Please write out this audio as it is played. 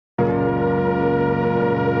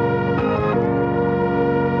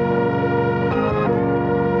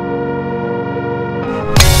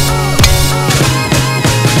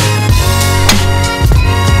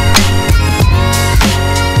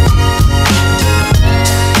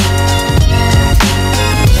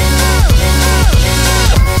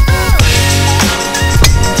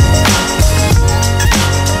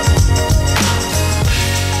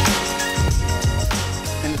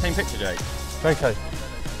Okay.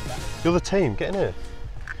 You're the team. Get in here.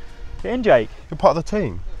 Get in, Jake. You're part of the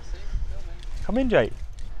team. Come in, Jake.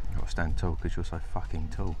 You've got to stand tall because you're so fucking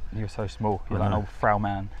tall. You're so small. You're like an old frail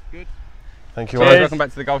man. Good. Thank you. Cheers. Welcome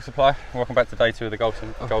back to the Golf Supply. Welcome back to day 2 of the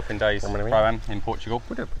Golfing Days Pro-Am in Portugal.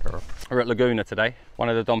 We're at Laguna today, one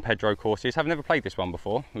of the Dom Pedro courses. I've never played this one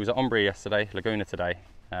before. It was at Ombria yesterday, Laguna today.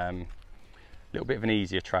 A little bit of an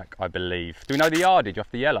easier track, I believe. Do we know the yardage off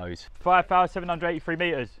the yellows? 5,783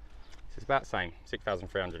 metres. It's about the same,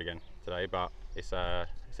 6,300 again today, but it's a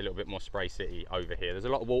little bit more spray city over here. There's a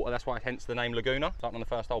lot of water, that's why hence the name Laguna. Starting on the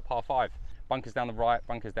first hole, par 5. Bunkers down the right,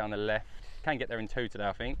 bunkers down the left. Can get there in 2 today,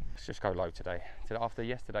 I think. Let's just go low today. After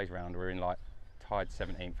yesterday's round, we're in like tied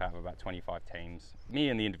 17th out of about 25 teams. Me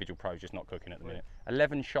and the individual pros just not cooking at the minute.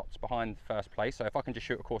 11 shots behind first place, so if I can just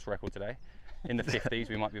shoot a course record today, in the 50s,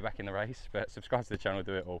 we might be back in the race. But subscribe to the channel,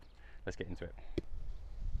 do it all. Let's get into it.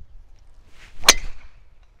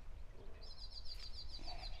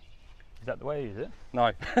 Is that the way, is it? No.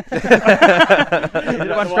 Is it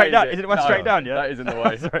the one straight down? Is it the one straight down, yeah? That isn't the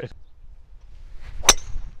way. Sorry.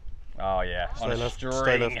 Oh yeah, on a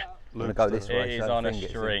string. I'm going to go this way. It is on a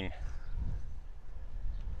string.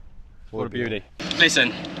 What a beauty.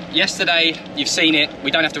 Listen, yesterday, you've seen it.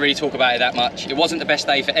 We don't have to really talk about it that much. It wasn't the best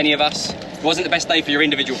day for any of us. It wasn't the best day for your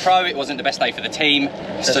individual pro. It wasn't the best day for the team.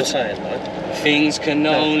 Things can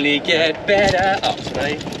only get better. Oh,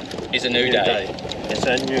 today is a new day. It's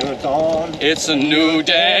a new dawn. It's a new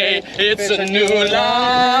day. It's a new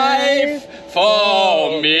life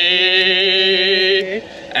for me.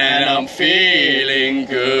 And I'm feeling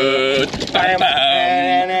good. Bam,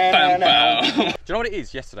 bam, bam, bam. Do you know what it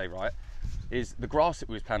is yesterday, right? Is the grass that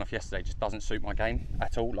we was playing off yesterday just doesn't suit my game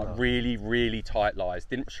at all. Like really, really tight lies.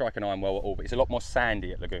 Didn't strike an iron well at all, but it's a lot more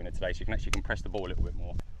sandy at Laguna today, so you can actually compress the ball a little bit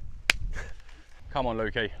more. Come on,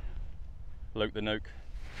 Lukey. Luke the nuke.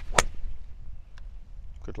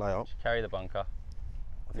 Good layout. Carry the bunker.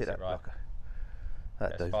 Hit that right. blocker.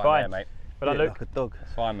 That dude. Fine, there, mate. But Luke. Like a dog.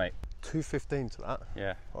 It's fine, mate. 215 to that.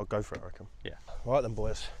 Yeah. I'll go for it, I reckon. Yeah. Right then,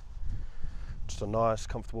 boys. Just a nice,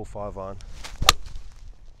 comfortable 5-iron.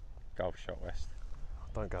 Golf shot, West.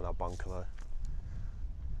 Don't go in that bunker though.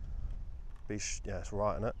 Yeah, it's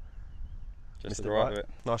right, isn't it? Just to the right of it.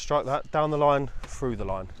 Nice, strike that down the line, through the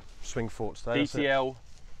line. Swing forward today. DTL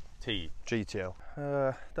T. GTL.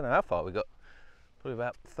 Don't know how far we got. Probably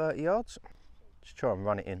about 30 yards. Just try and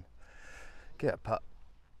run it in. Get a putt.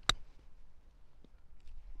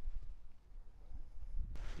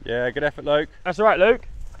 Yeah, good effort, Luke. That's all right, Luke.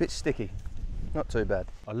 Bit sticky. Not too bad.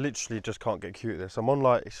 I literally just can't get cute at this. I'm on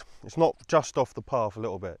like, it's not just off the path a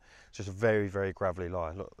little bit. It's just a very, very gravelly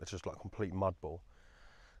lie. Look, it's just like complete mud ball.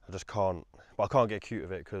 I just can't, but I can't get cute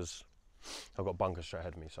with it because I've got bunkers straight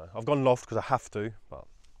ahead of me. So I've gone loft because I have to, but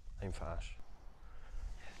aim for ash.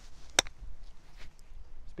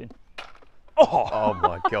 Spin. Oh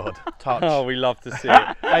my God. Touch. Oh, we love to see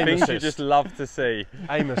it. Aim Things you assist. just love to see.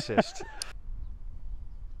 Aim assist.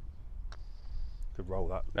 Good roll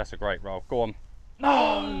that. That's a great roll. Go on.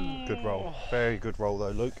 No! Good roll. Very good roll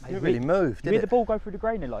though, Luke. It really moved, You didn't made the it? ball go through the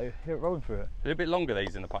grain and like hear it rolling through it. A little bit longer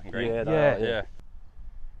these in the putting green. Yeah, Yeah.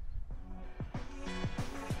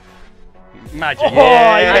 Magic. Oh,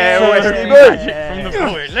 yeah, absolutely magic magic. from the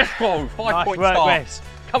point. Let's go. 5-point work, start. Wes.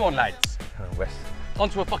 Come on, lads. Oh, West.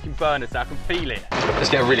 Onto a fucking burner so I can feel it. Let's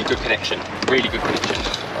get a really good connection. Really good connection.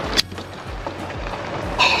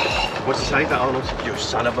 What's he say that, Arnold? You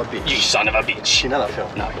son of a bitch. You son of a bitch. You know that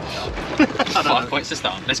film? No. 5 points to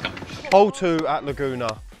start. Let's go. Hole 2 at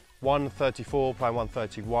Laguna. 134, playing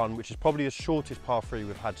 131, which is probably the shortest par 3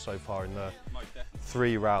 we've had so far in the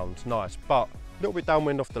 3 rounds. Nice, but a little bit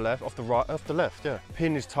downwind off the left, off the right, off the left, yeah.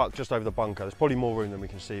 Pin is tucked just over the bunker. There's probably more room than we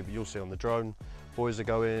can see, but you'll see on the drone. Boys are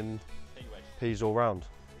going P's all round.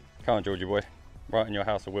 Come on, Georgie boy. Right in your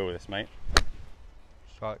house of will with this, mate.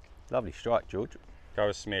 Strike. Lovely strike, George. Go a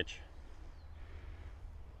smidge.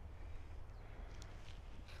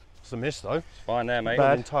 It's a miss though. It's fine there, mate.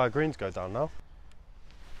 The entire greens go down now.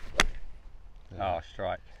 Oh,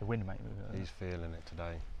 strike. The wind, mate. He's feeling it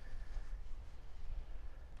today.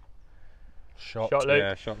 Shot. Shot, Luke.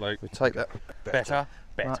 Yeah, shot, Luke. We take that. Better.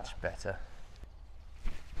 Much better.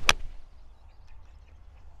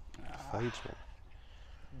 Fades one.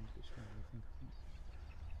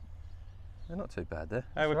 They're not too bad there.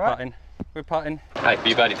 Hey, we're right. putting. We're putting. Hey, but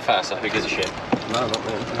you birdied first, so who gives a shit? No, not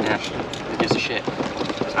me. Yeah. Who gives a shit?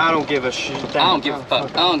 I don't give a shit. I don't give a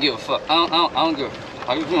fuck. I don't give a fuck. I don't give a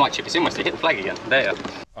fuck. We might chip this in, Westy. Hit the flag again. There.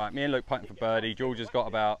 Alright, me and Luke putting for birdie. George has got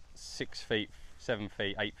about 6 feet, 7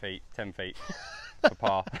 feet, 8 feet, 10 feet for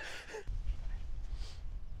par.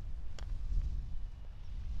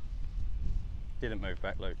 Didn't move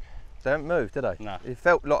back, Luke. They haven't moved, did they? No. It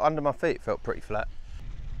felt like under my feet, it felt pretty flat.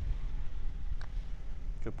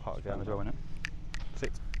 Good putt again. As well, innit?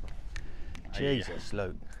 6. Jesus,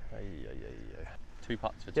 Luke. 2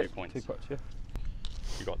 putts for 2 points. 2 putts, yeah.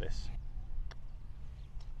 You got this.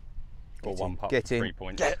 Or Get 1 in, putt get for in. 3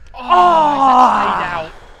 points. Oh!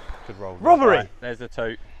 Out. Good roll. Robbery! Right, there's the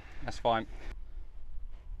 2. That's fine.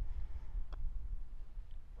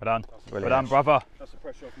 Well done. Brilliant. Well done, brother. That's the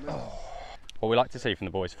pressure off me. What we like to see from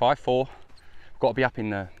the boys, 5-4. Got to be up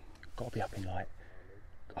in like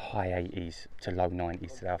high 80s to low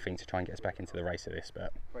 90s today, I think, to try and get us back into the race of this.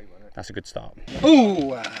 But that's a good start.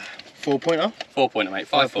 Ooh, 4-pointer. 4-pointer, mate.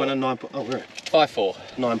 5-pointer, 9 pointer. Oh, really? 5-4.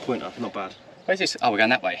 9-pointer, not bad. Where's this? Oh, we're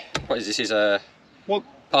going that way. What is this? Is a What?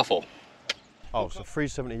 par 4. Oh, so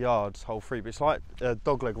 370 yards, hole 3, but it's like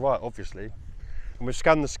dogleg right, obviously. And we've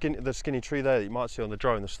scanned the skinny tree there that you might see on the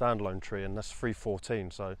drone, the standalone tree, and that's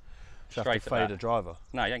 314, so you have Straight to at fade that. a driver,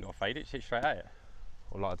 No, you ain't got to fade it. Hit straight at it.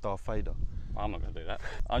 or like a Darth Vader. I'm not going to do that.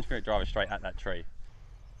 I'm just going to drive it straight at that tree.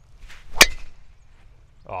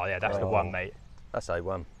 Oh, yeah, that's the one, mate. That's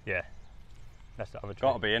A1. Yeah. That's the other tree.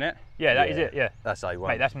 Got to be in it. Yeah, that is it, yeah. That's A1.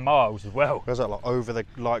 Mate, that's miles as well. Where's that, like over the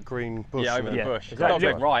light green bush? Yeah, over the Yeah. bush. Is that Dogleg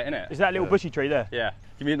little- right, innit? Is that little bushy tree there? Yeah.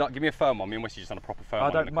 Give me a firm one. Me and Wesley just done a proper firm I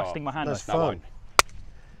one. don't in the must car. sting my hand. That's on it. No,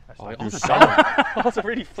 I fun. won't. You son, That's a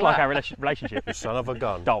really It's like flat. our relationship. you son of a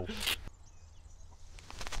gun. Dull.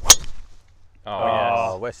 Oh,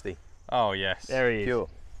 Oh, yes. Westy. Oh, yes. There he is. Pure.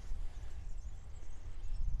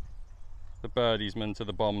 The birdiesman to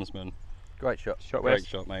the bombsman. Great shot. Shot Great west.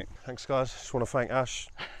 shot, mate. Thanks, guys. Just want to thank Ash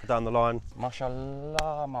for down the line.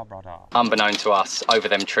 Mashallah, my brother. Unbeknown to us, over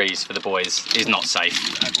them trees for the boys is not safe.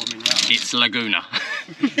 It's Laguna.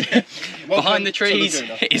 Behind the trees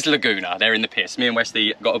is Laguna. They're in the piss. Me and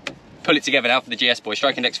Wesley got to pull it together now for the GS boys.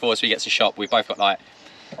 Strike index 4 so we get to shop. We've both got like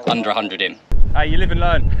under 100 in. Hey, you live and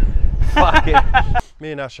learn. Fuck it.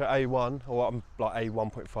 Me and Ash are A1, or I'm like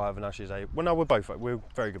A1.5 and Ash is A. Well, no, we're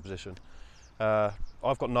very good position.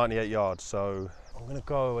 I've got 98 yards, so I'm going to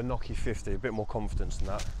go a knocky 50, a bit more confidence than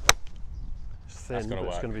that. It's thin, That's gonna but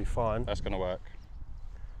it's work. going to be fine. That's going to work.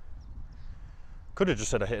 Could have just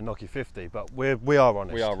said I hit a knocky 50, but we are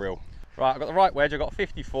honest. We are real. Right, I've got the right wedge. I've got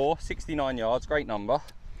 54, 69 yards. Great number.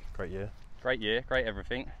 Great year. Great year, great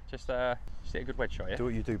everything. Just hit a good wedge shot, yeah? Do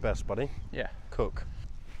what you do best, buddy. Yeah. Cook.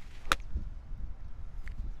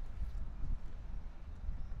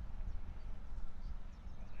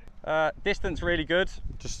 Distance really good.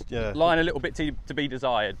 Just, yeah. Line a little bit to be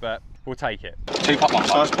desired, but we'll take it. 2 pot 1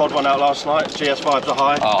 Nice pod one out last night. GS vibes are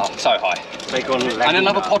high. Oh, so high. Big on And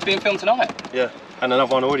another pod being filmed tonight. Yeah. And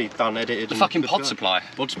another one already done, edited. The fucking pod supply.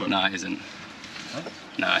 Pod supply? No, it isn't. Huh?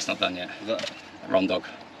 No, it's not done yet. Ron dog.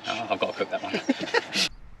 Oh, I've got to cook that one.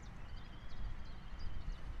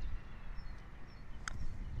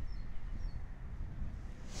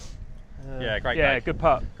 Yeah, great Yeah, leg. good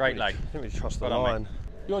putt. Great leg. I think we trust the Well done, line. mate.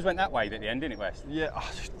 Yours went that way at the end, didn't it, West? Yeah,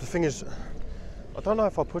 the thing is, I don't know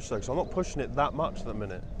if I push though, because I'm not pushing it that much at the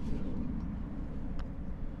minute.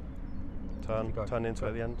 Turn into it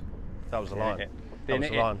at the end. That was the line. Hit. That was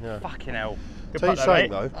Didn't the it? line, yeah. Fucking hell. Good Tell you putt though,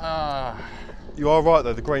 something mate. though, you are right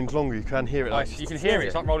though, the grain's longer, you can hear it. Like, You can hear it,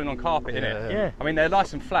 it's like rolling on carpet, isn't it? Yeah. I mean, they're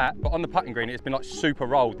nice and flat, but on the putting green, it's been like super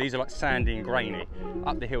rolled. These are like sandy and grainy.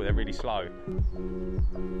 Up the hill, they're really slow.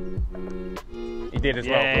 He did as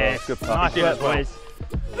well. Yeah, Good putt. nice Did work, as well.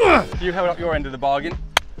 boys. You held up your end of the bargain.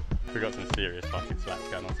 We got some serious fucking slaps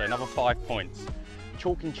going on. So another 5 points.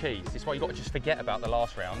 Chalk and cheese. This is why you got to just forget about the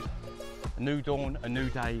last round. A new dawn, a new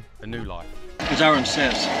day, a new life. as Aaron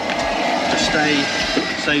says, just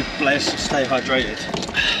stay blessed, stay hydrated.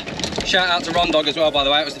 Shout out to Ron Dog as well, by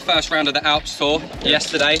the way. It was the first round of the Alps tour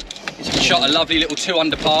yesterday. He shot a lovely little 2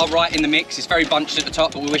 under par, right in the mix. It's very bunched at the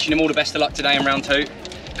top, but we're wishing him all the best of luck today in round 2.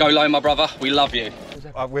 Go low, my brother. We love you.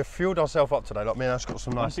 We've fueled ourselves up today. Like me and Ash got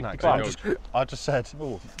some nice snacks. 165. I just said,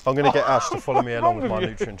 I'm going to get Ash to follow me along with my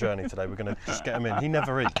nutrient journey today. We're going to just get him in. He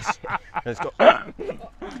never eats. And he's got.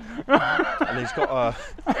 And he's got.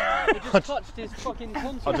 He just touched his fucking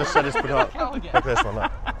contour. I just said his product. Look at this one.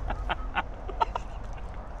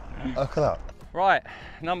 Look at that. Right,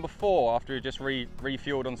 number 4 after we just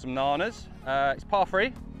refueled on some nanas. It's par 3,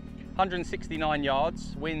 169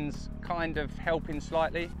 yards. Wind's kind of helping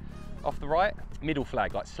slightly off the right. Middle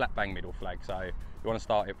flag, like slap bang middle flag. So you want to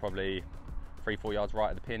start it probably 3-4 yards right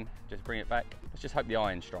of the pin. Just bring it back. Let's just hope the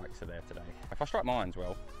iron strikes are there today. If I strike my irons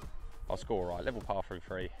well, I'll score all right. Level par through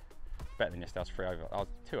 3. Better than yesterday. I was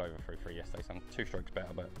 2 over through 3 yesterday, so I'm 2 strokes better.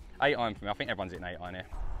 But 8 iron for me. I think everyone's hitting 8 iron here.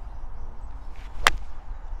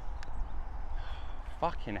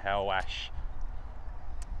 Fucking hell, Ash.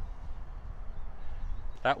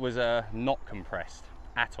 That was not compressed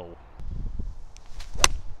at all.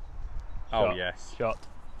 Oh Shot. yes. Shot.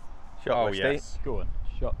 Shot, Oh Westy. yes. Go on.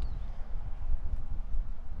 Shot.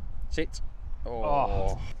 Sit. Oh.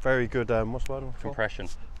 Oh. Very good, what's the word? I'm looking for? Compression.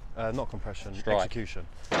 Not compression, Strike. execution.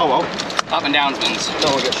 Oh well. Up and downsmans.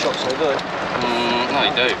 No one gets shot, so do they? No,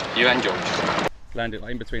 you do. You and George. Land it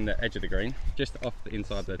like in between the edge of the green, just off the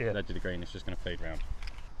inside the edge of the green. It's just going to feed round.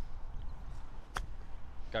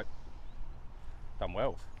 Go. Done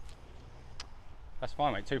well. That's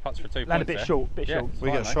fine, mate. 2 putts for 2 points. Land a bit there. short, bit Yeah, short. it's We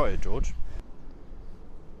fine, get a mate. shot here, George.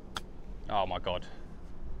 Oh my god.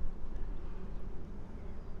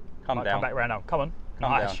 Come Might down. come back round now. Come on.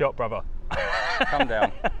 Come Nice down. shot, brother. Come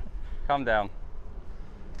down. Come down.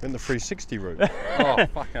 In the 360 route. Oh,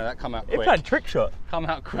 fucking hell, that come out He quick. played trick shot. Come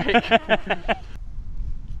out quick.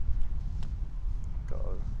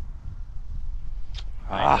 Go.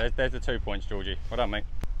 Mate, there's the 2 points, Georgie. Well done, mate.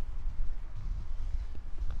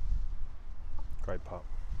 Great putt.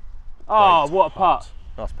 Oh, Great what a putt.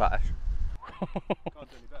 Nice putt, Ash.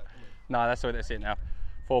 No, that's all that's it now.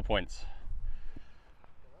 4 points.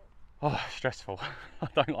 Oh, stressful. I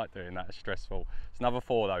don't like doing that, it's stressful. It's another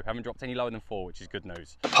 4 though. Haven't dropped any lower than 4, which is good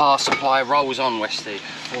news. The par supply rolls on, Westy.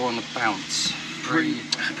 4 on the bounce.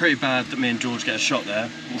 Pretty bad that me and George get a shot there.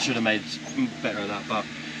 We should have made better of that, but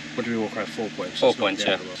what do we walk around? 4 points. 4 It's not points, the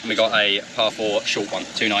yeah. end of the world. We got a par 4 short one,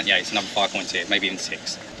 298. It's another 5 points here, maybe even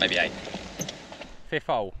 6, maybe 8. 5th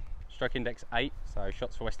hole, stroke index 8, so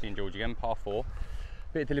shots for Westy and George again, par 4.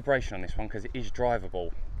 Bit of deliberation on this one because it is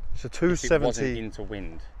drivable. It's a If it wasn't 270, into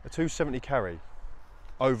wind. a 270 carry.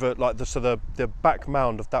 Over, like, the back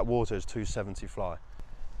mound of that water is 270 fly.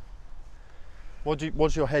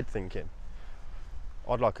 What's your head thinking?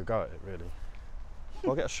 I'd like a go at it, really.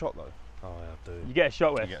 I'll get a shot, though. Oh, yeah, I do. You get a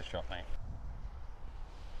shot You with. get a shot, mate.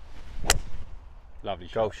 Lovely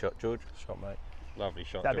shot. Goal shot, George. Shot, mate. Lovely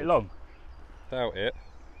shot. Is that a bit George. long? Doubt it.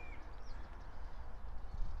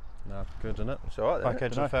 No, good, isn't it? It's all right, Back then.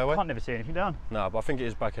 edge of the fairway? Can't never see anything down. No, but I think it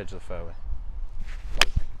is back edge of the fairway.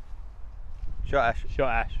 Shot, Ash. Shot,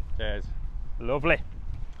 Ash. Cheers. Lovely.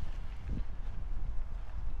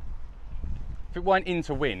 If it weren't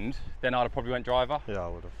into wind, then I'd have probably went driver. Yeah, I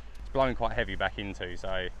would have. It's blowing quite heavy back into,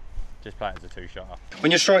 so just play it as a 2-shotter.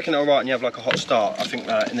 When you're striking it all right and you have like a hot start, I think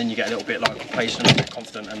that, and then you get a little bit like complacent, a bit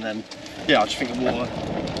confident, and then yeah, I just think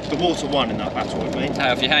the water won in that battle with me.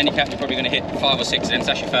 If you're handicapped, you're probably going to hit 5 or 6 of them, so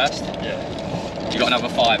that's your first. Yeah. You've got another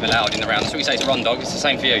 5 allowed in the round. That's what we say to run dog, it's the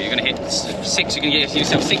same for you. You're going to hit 6, you're going to get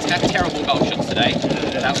yourself 6 terrible goal shots today.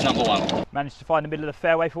 That was number 1. Managed to find the middle of the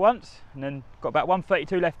fairway for once, and then got about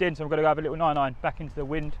 132 left in, so I'm going to go have a little 9-9 back into the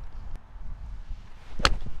wind.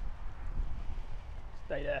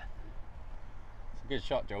 Stay there. It's a good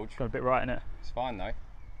shot, George. Got a bit right in it. It's fine though.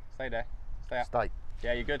 Stay there. Stay up. Stay.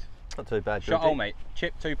 Yeah, you're good. Not too bad, Shot Georgie. hole, mate.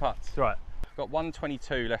 Chip 2 putts. It's right. Got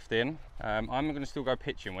 122 left in. I'm going to still go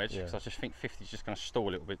pitching wedge because Yeah. I just think 50 is just going to stall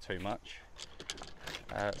a little bit too much.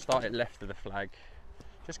 Start it left of the flag.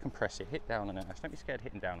 Just compress it. Hit down on it. Don't be scared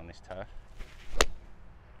hitting down on this turf.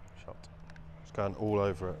 Shot. It's going all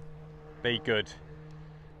over it. Be good.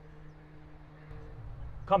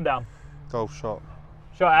 Come down. Golf shot.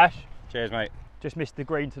 Shot, Ash. Cheers, mate. Just missed the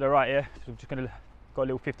green to the right here. So I'm just going to got a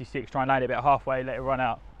little 56, try and land it about halfway, let it run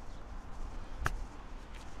out.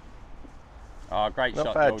 Oh, great Not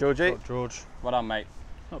shot, bad, George. Georgie. Shot, George. Well done, mate.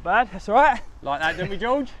 Not bad, that's all right. Like that, didn't we,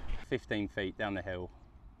 George? 15 feet down the hill.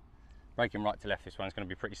 Breaking right to left, this one's going to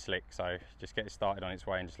be pretty slick, so just get it started on its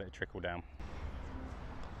way and just let it trickle down.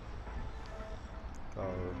 Go.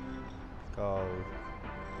 Go.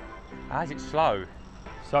 How is it slow?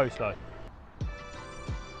 So slow.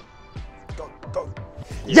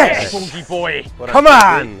 Yes! Georgie boy! Come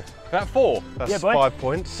on! That 4? That's Yeah, boy. 5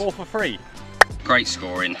 points. 4 for 3. Great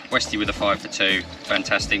scoring. Westy with a 5 for 2,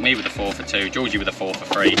 fantastic. Me with a 4 for 2, Georgie with a 4 for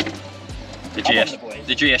 3.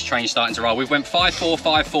 The GS train starting to roll. We went 5-4,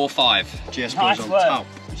 5-4, 5. GS boys on top.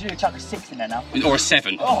 We should chuck a 6 in there now. Or a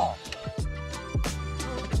 7. Oh.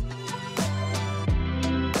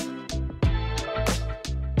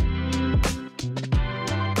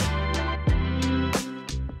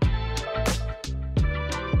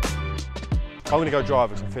 I'm going to go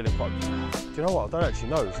driver because I'm feeling quite... Do you know what? I don't actually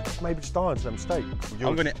know. Maybe just dying to them mistakes.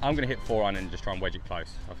 I'm gonna hit 4 iron and just try and wedge it close,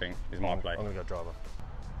 I think, is my play. I'm going to go driver.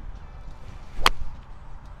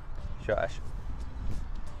 Shot, Ash.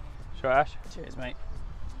 Shot, Ash. Cheers, mate.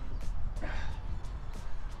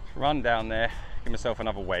 Run down there, give myself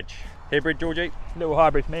another wedge. Hybrid, Georgie. Little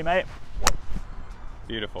hybrid for me, mate.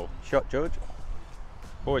 Beautiful. Shot, George.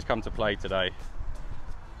 Always come to play today.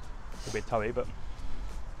 A bit toey, but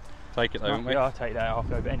Take it though, won't we? yeah, I'll take that half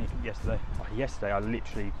over anything yesterday. Yesterday I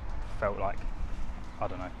literally felt like, I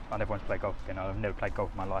don't know, I never want to play golf again. I've never played golf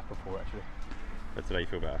in my life before actually. But today you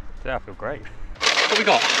feel better. Today I feel great. What we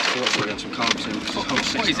got? We got some carbs in.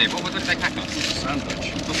 What is it? What would they pack us?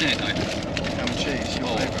 Sandwich. What's in it though? Ham and cheese, your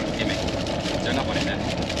Oh, favourite. give me. Is there another one in there?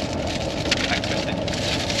 Thanks, Winston.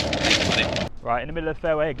 Thanks, buddy. Right, in the middle of the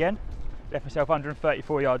fairway again. Left myself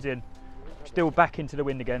 134 yards in. Still back into the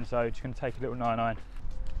wind again, so just going to take a little 9-iron.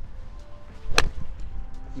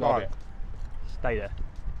 Love it. Stay there.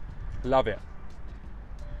 Love it.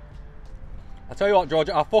 I tell you what, George,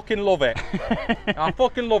 I fucking love it. I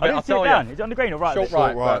fucking love it, I I see it tell down. you. Is it on the green or right? Shot of it?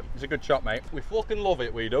 right, right. but it's a good shot, mate. We fucking love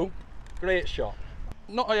it, we do. Great shot.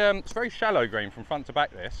 Not a, it's very shallow green from front to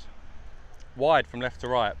back, this. Wide from left to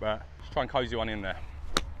right, but just try and cozy one in there.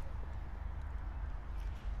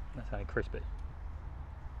 That's how crispy.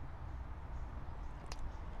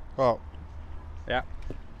 Oh, Yeah.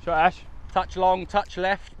 Shot, Ash. Touch long, touch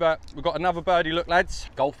left, but we've got another birdie look, lads.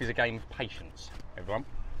 Golf is a game of patience, everyone.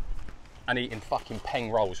 And eating fucking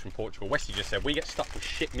peng rolls from Portugal. Westy just said we get stuck with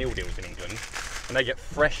shit meal deals in England, and they get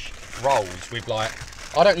fresh rolls with like,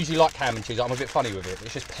 I don't usually like ham and cheese, I'm a bit funny with it, but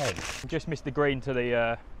it's just peng. Just missed the green to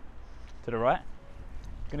the right.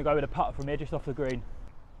 Gonna go with a putt from here, just off the green.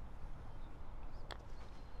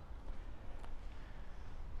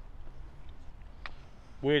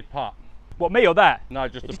 Weird putt. What, me or that? No,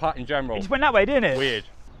 just the putt in general. It just went that way, didn't it? Weird.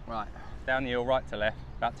 Right, down the hill, right to left,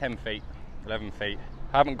 about 10 feet, 11 feet.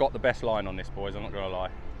 I haven't got the best line on this, boys, I'm not gonna lie.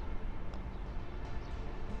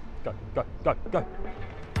 Go, go, go, go.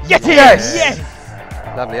 Yes, yes!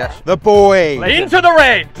 Yes! Lovely, Ash. the boy. Legend. Into the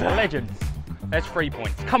red! Legends. There's 3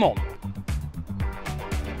 points, come on.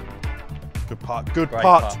 Good putt. Good Great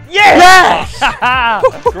putt. putt. Yes!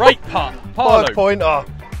 Great putt. Par 5 loop. pointer. I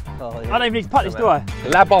don't even need to putt this, do I?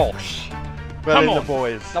 La Boche. Well Come in the on.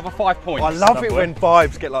 boys. Another 5 points. I love it when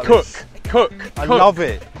vibes get like Cook, this. cook, I cook. love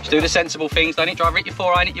it. Just do the sensible things, don't it? Drive, hit your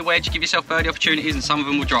 4-iron, hit your wedge, give yourself birdie opportunities, and some of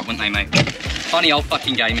them will drop, won't they, mate? Funny old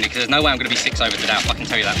fucking game, innit? Because there's no way I'm going to be 6 over today, I can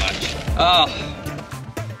tell you that much. Oh.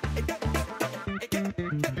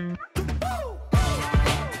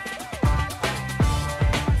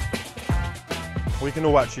 We can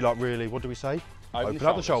all actually like really, what do we say? Open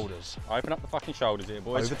up the shoulders. Open up the fucking shoulders here,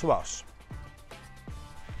 boys. Over to us.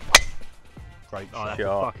 Great Oh, shot. that's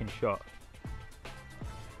a fucking shot.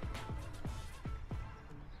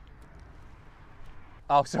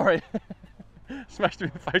 Oh, sorry. Smashed him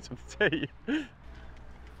in the face with the tee.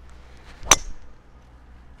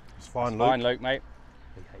 It's fine, That's Luke. fine, Luke, mate.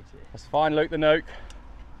 He hates it. That's fine, Luke the Nuke.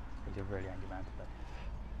 He's a really angry man today.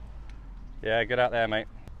 Yeah, get out there, mate.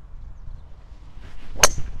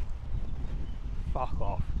 Fuck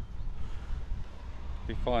off.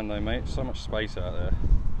 Be fine though, mate. So much space out there.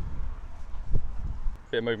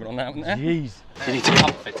 Bit of movement on that one there. Jeez. You need to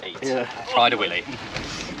comfort eat. Yeah. Pride of Willie.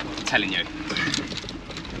 I'm telling you.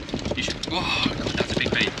 You should. Oh, God, that's a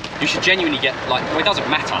big beat. You should genuinely get, like, well, it doesn't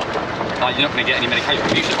matter. Like, you're not going to get any medication.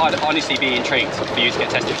 But you should honestly be intrigued for you to get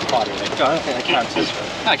tested for pride of Willie. I don't think they can test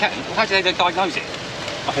it. No, can. How do they diagnose it?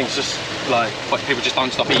 I think it's just like, Like, people just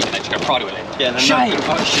don't stop eating, they just go pride of Willie. yeah, then Shame!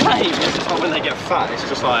 shame. It's not when they get fat. It's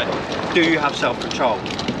just like, do you have self-control?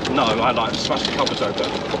 No, I like smash the cupboards open.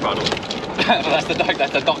 Proud of it. that's the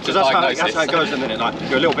doctor's Because diagnosis. that's how it goes in a minute. Like,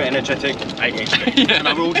 you're a little bit energetic, ADHD,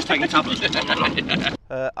 and we're all just taking tablets.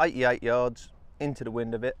 88 yards into the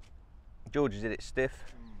wind a bit. George did it stiff,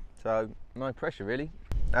 so no pressure really.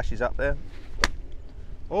 Ash is up there.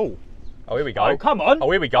 Oh, Oh, here we go. Oh, come on. Oh,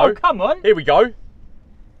 here we go. Oh, come on. Here we go.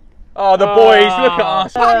 Oh, the boys, look at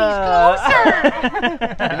us.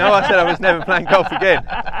 You know I said I was never playing golf again.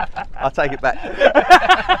 I'll take it back.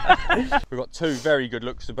 We've got 2 very good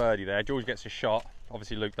looks to birdie there. George gets a shot.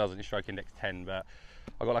 Obviously Luke doesn't, his stroke index 10, but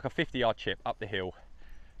I've got like a 50-yard chip up the hill.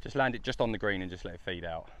 Just land it just on the green and just let it feed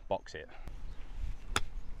out. Box it.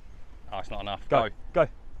 Oh, it's not enough. Go, go.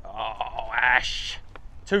 Oh, Ash.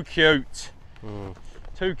 Too cute.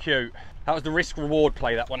 Too cute. That was the risk reward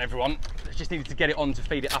play, that one, everyone. Just needed to get it on to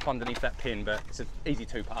feed it up underneath that pin, but it's an easy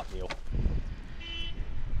 2-putt up the hill.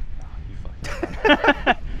 Oh, you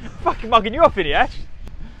fucking... Fucking mugging you off in here, Ash.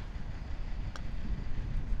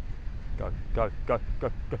 Go, go, go,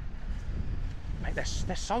 go, go. Mate,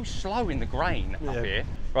 they're so slow in the grain up here.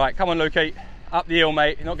 Right, come on, Lukey. Up the hill,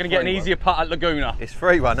 mate. You're not going to get an easier putt at Laguna. It's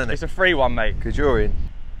 3-1, isn't it? It's a free one, mate. Because you're in.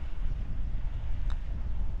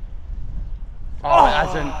 Oh, it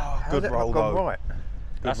hasn't. How's good it roll not gone though. right?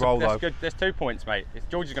 Good roll that's though. good. There's 2 points, mate.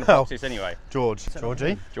 George is going to box this anyway. Georgie.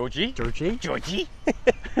 Georgie? Georgie. Georgie?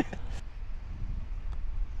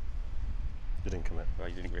 You didn't commit. Well,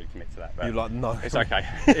 you didn't really commit to that, but You're like, no. it's okay.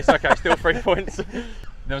 It's okay. Still 3 points.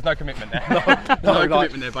 There was no commitment there. No like,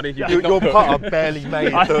 commitment there, buddy. Your putter barely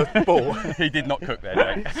made the ball. He did not cook there,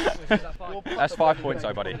 Jake. That's 5 points,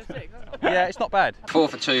 though, buddy. Yeah, it's not bad. 4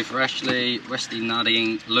 for 2 for Ashley, Westy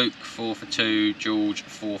nodding, Luke 4 for 2, George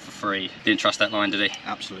 4 for 3. Didn't trust that line, did he?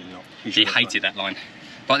 Absolutely not. He hated that line.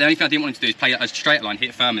 But the only thing I didn't want him to do is play a straight line, hit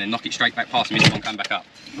it firm, and then knock it straight back past him, miss one, come back up.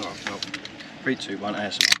 All right, well, 3, 2, 1,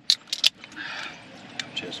 ASMR.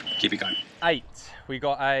 Cheers. Keep it going. 8. We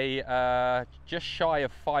got a just shy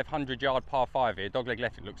of 500-yard par 5 here. Dogleg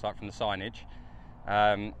left, it looks like, from the signage.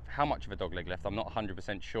 How much of a dogleg left, I'm not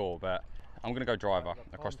 100% sure, but I'm going to go driver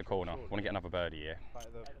across the corner. I want to get another birdie here.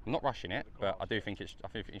 I'm not rushing it, but I think it's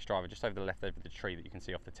driver just over the left over the tree that you can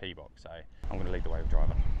see off the tee box. So I'm going to lead the way with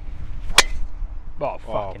driver. Oh,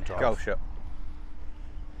 fucking Golf shot.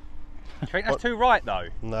 Do you think that's too right, though?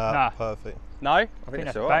 Nah, perfect. No? I think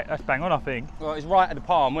that's all right. That's bang on, I think. Well, it's right at the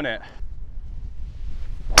palm, wasn't it?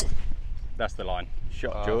 That's the line.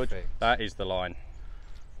 Shot, George. That is the line.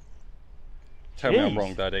 Tell me I'm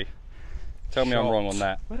wrong, Daddy. Tell me I'm wrong on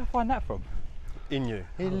that. Where did I find that from? In you.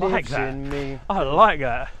 He like lives that. in me. I like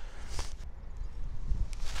that.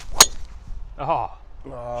 Oh,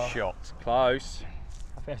 Shot. Close.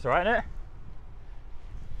 I think that's all right, isn't it?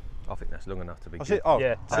 I think that's long enough to be That's good. it. Oh,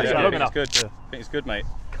 Yeah. I Long think enough. it's good. I think it's good, mate.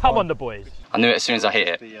 Come on, the boys. I knew it as soon as I hit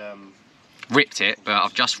it. The, Ripped it, but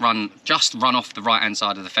I've just run off the right hand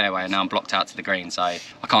side of the fairway, and now I'm blocked out to the green, so I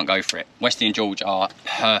can't go for it. Westy and George are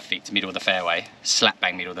perfect middle of the fairway, slap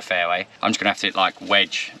bang middle of the fairway. I'm just gonna have to like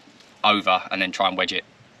wedge over and then try and wedge it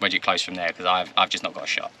close from there, because I've just not got a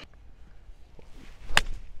shot.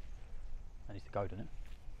 That needs to go, doesn't it?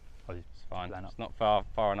 Oh, It's fine. It's not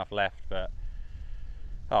far enough left, but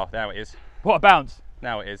oh, now it is. What a bounce!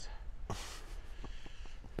 Now it is.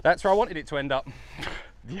 That's where I wanted it to end up.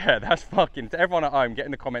 Yeah, that's fucking. To everyone at home, get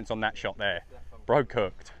in the comments on that shot there. Bro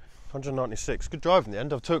cooked. 196. Good drive in the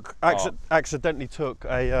end. Accidentally took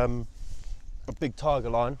a big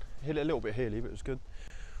tiger line. Hit it a little bit hilly, but it was good.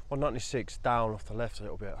 196 down off the left a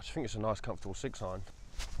little bit. I just think it's a nice, comfortable 6-iron.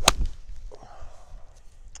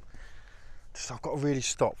 Just I've got to really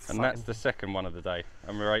stop. And that's the second one of the day,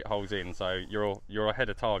 and we're 8 holes in, so you're ahead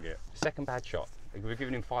of target. Second bad shot. We've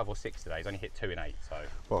given him 5 or 6 today. He's only hit 2 in 8, so.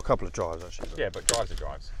 Well, a couple of drives actually. Yeah, but drives are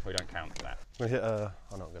drives. We don't count for that. I'm gonna hit.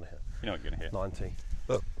 I know I'm gonna hit. You know what you're gonna hit. 90.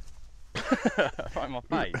 Right in my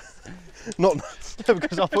face. Not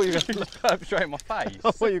because I thought you were gonna. Just straight in my face.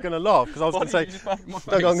 I thought you were going to laugh because I was Why going to say. did you just fuck my No,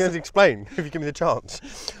 face? I'm going to explain if you give me the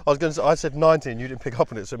chance. I said 90 and you didn't pick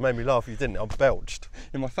up on it, so it made me laugh. You didn't. I belched.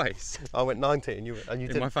 In my face. I went 90 and you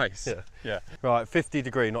didn't. In my face. Yeah. Yeah. Right, 50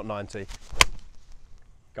 degree, not 90.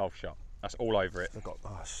 Golf shot. That's all over it. I've got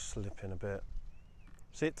slipping a bit.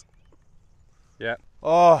 Sit. Yeah.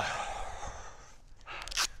 Oh.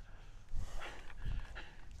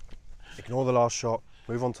 Ignore the last shot.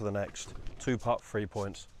 Move on to the next. 2 putt, 3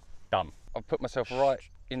 points. Done. I've put myself right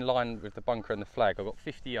in line with the bunker and the flag. I've got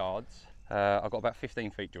 50 yards. I've got about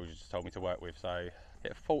 15 feet George just told me to work with, so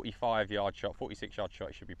hit a 45-yard shot, 46-yard shot,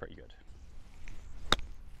 it should be pretty good.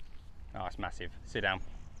 Oh, it's massive. Sit down.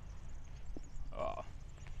 Oh.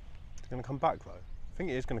 It's going to come back though. I think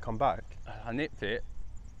it is going to come back. I nipped it.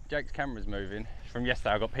 Jake's camera's moving. From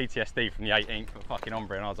yesterday I got PTSD from the 18th at fucking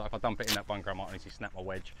Ombria, and I was like, if I dump it in that bunker I might honestly snap my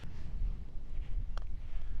wedge.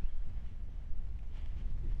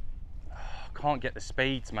 Can't get the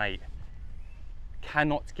speeds, mate.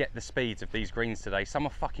 Cannot get the speeds of these greens today. Some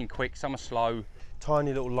are fucking quick, some are slow.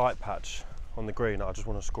 Tiny little light patch on the green that I just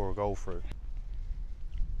want to score a goal through.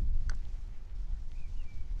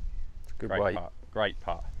 It's a good Great weight. putt. Great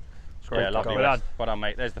putt. Great Yeah, lovely. Well done. Well done,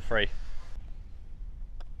 mate. There's the free.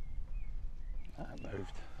 That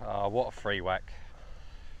moved. Oh, what a free whack.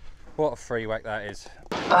 What a free whack that is.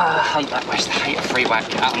 I hate that West. I hate a free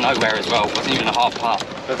whack out of nowhere as well. Wasn't even a half par.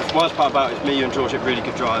 But the worst part about it is me, you and George hit really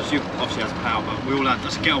good drives. You obviously has power, but we all had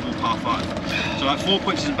that's a gettable par 5. So like 4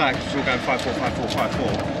 points in the back, we're all going 5-4, 5-4,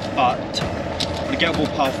 5-4. But the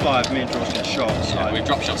gettable par 5, me and George get shots. So Yeah, we've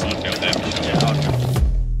dropped shots on the field there for sure. yeah,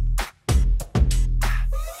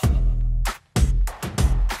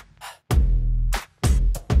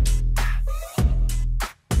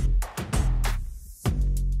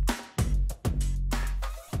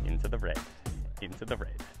 Into the red. Into the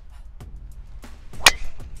red. I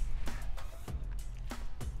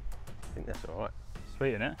think that's all right. Sweet,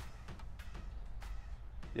 isn't it?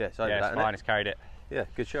 Yeah, it's over Yeah, that, it's innit? fine. It's carried it. Yeah,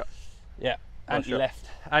 good shot. Yeah. Anti-left,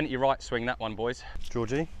 anti-right swing that one, boys.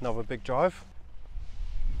 Georgie, another big drive.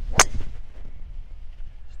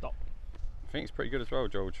 Stop. I think it's pretty good as well,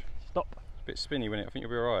 George. Stop. It's a bit spinny, wasn't it? I think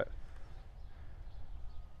you'll be all right.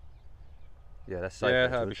 Yeah, that's safe. Yeah,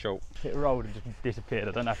 that'll be short. It rolled and just disappeared.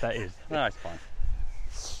 I don't know if that is. No, it's fine.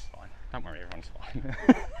 It's fine. Don't worry, everyone's fine.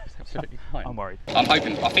 It's absolutely fine. I'm worried. I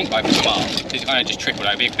think both of them are. It's only just trickled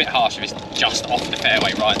out. It'd be a bit harsh if it's just off the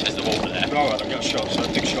fairway, right? There's the water there. Alright, I've got a shot, so a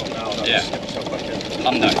big shot now. I'll Yeah. step myself back in.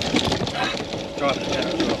 Hundo. Driving it down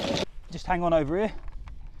as well. Just hang on over here.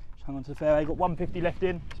 Just hang on to the fairway. Got 150 left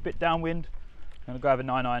in. It's a bit downwind. I'm gonna go over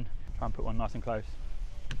 9-9. Try and put one nice and close.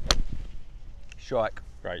 Strike.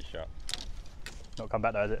 Great shot. Not come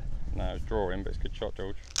back though, is it? No, it was drawing, but it's a good shot,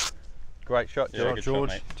 George. Great shot, Yeah, George. good George.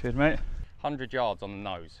 shot, mate. Cheers, mate. 100 yards on the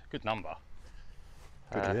nose. Good number.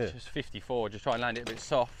 Good to hear. Just 54. Just try and land it a bit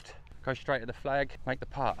soft. Go straight to the flag. Make the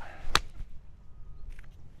putt.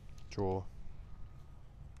 Draw.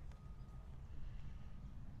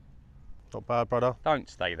 Not bad, brother. Don't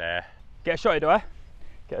stay there. Get a shot, do I?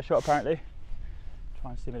 Get a shot apparently.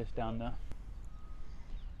 Try and simmer this down there.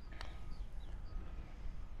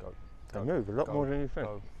 They move a lot more than you think.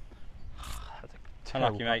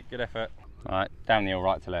 Unlucky, mate. Good effort. All right, down the hill,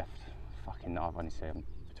 right to left. Fucking, I've only seen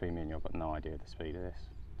between me and you. I've got no idea the speed of this.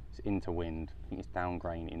 It's into wind. I think it's down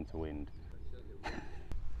grain into wind.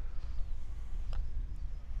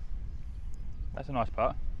 That's a nice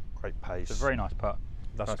putt. Great pace. It's a very nice putt.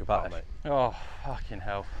 That's nice a good putt, putt, mate. Oh, fucking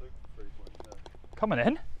hell. Come on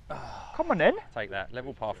in. Come on in. Take that.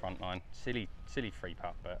 Level par front line. Silly free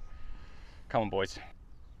putt, but come on, boys.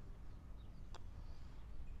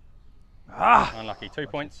 Ah! Unlucky. 2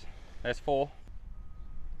 points. There's 4.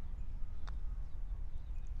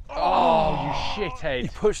 Oh, you He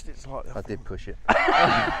shithead. pushed it slightly. I did push it.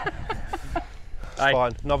 Hey,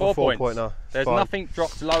 Fine. Another 4 4 points. pointer. There's Fine. nothing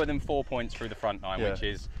dropped lower than 4 points through the front nine, Yeah.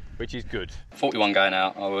 which is good. 41 going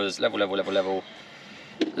out. I was level, 1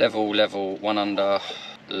 under,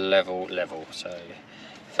 level. So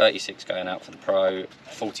 36 going out for the pro,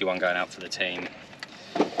 41 going out for the team.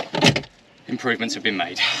 Improvements have been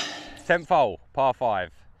made. 10th hole, par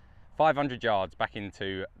 5. 500 yards back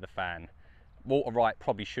into the fan. Water right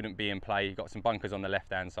probably shouldn't be in play. You've got some bunkers on the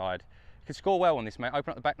left-hand side. You can score well on this, mate.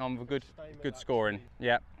 Open up the back nine with a good scoring.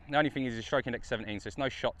 Yeah. The only thing is you're stroking deck 17, so it's no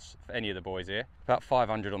shots for any of the boys here. About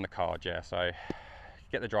 500 on the card, yeah. So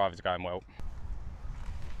get the drivers going well.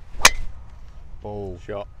 Ball.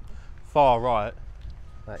 Shot. Far right.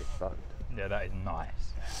 That is fucked. Yeah, that is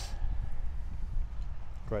nice.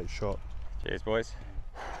 Great shot. Cheers, boys.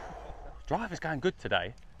 Driver's going good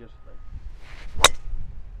today.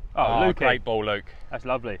 Oh, Luke. Great ball, Luke. That's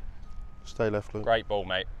lovely. Stay left, Luke. Great ball,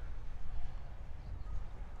 mate.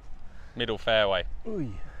 Middle fairway.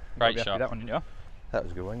 Ooh. Great Happy shot. That one, didn't you? That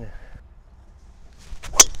was a good one, yeah.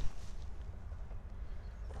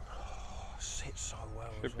 Sits so well.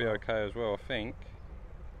 Should be okay as well, I think.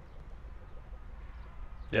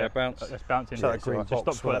 Yeah, bounce. That's bouncing. Is that a green Just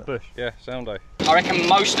box, stop for that bush. Yeah, soundo. I reckon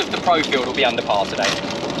most of the pro field will be under par today.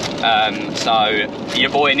 So your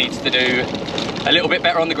boy needs to do a little bit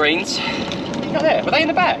better on the greens. Not there. Were they in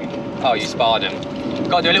the bag? Oh, you sparred them.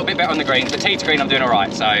 Got to do a little bit better on the greens, but tee to green I'm doing all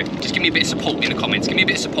right. So just give me a bit of support in the comments. Give me a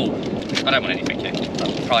bit of support. I don't want anything here.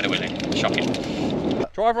 Pride of willing. Shocking.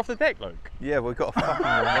 Driver off the deck, Luke. Yeah, we've got a fucking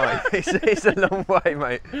long way. It's a long way,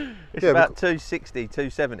 mate. It's Yeah, about 260,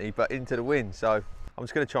 270, but into the wind. So I'm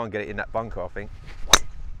just going to try and get it in that bunker, I think.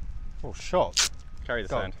 Oh, shot. Carry the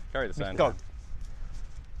Go. sand. Carry the sand. Go.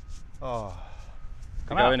 Oh.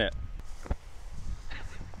 Go in it.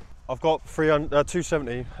 I've got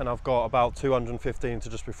 270 and I've got about 215 to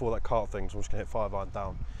just before that cart thing, so I'm just going to hit 5-iron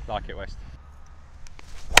down. Like it, West.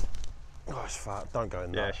 Oh, it's fat. Don't go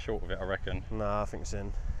in Yeah, there. short of it, I reckon. Nah, I think it's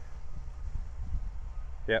in.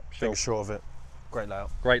 Yep, I think short. it's short of it. Great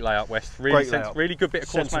layout. Great layout, West. Really, Great layout. really good bit of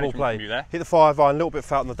course Sensible management play. from you there. Hit the 5-iron, a little bit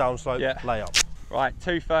fat on the downslope. Yeah. Layup. Right,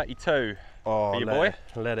 232 Oh, for your let boy. It,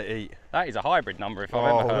 let it eat. That is a hybrid number if I've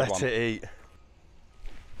Oh, ever heard let one. it eat.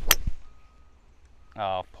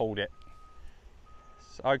 Oh, I've pulled it.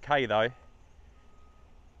 It's okay though.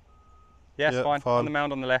 Yes, Yeah, fine. fine. On the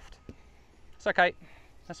mound on the left. It's okay.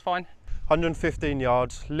 That's fine. 115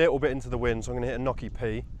 yards, little bit into the wind, so I'm going to hit a knocky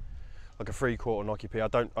P, like a 3/4 knocky P.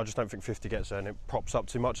 I just don't think 50 gets there, and it props up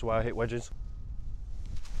too much the way I hit wedges.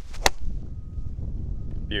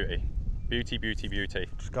 Beauty. Beauty, beauty, beauty.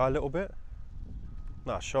 Just go a little bit.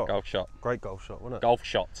 Nice shot. Golf shot. Great golf shot, wasn't it? Golf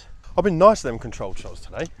shot. I've been nice at them controlled shots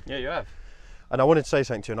today, Yeah, you have. and I wanted to say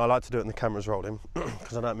something to you, and I like to do it when the camera's rolling,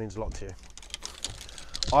 because I know it means a lot to you.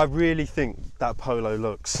 I really think that polo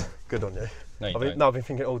looks good on you. No, you I've been, don't. no, I've been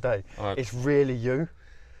thinking it all day. Oh. It's really you.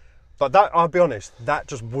 Like that, I'll be honest, that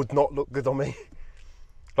just would not look good on me.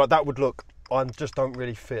 Like that would look, I just don't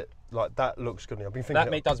really fit like that looks good. I've been thinking.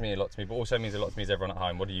 That does mean a lot to me, but also means a lot to me as everyone at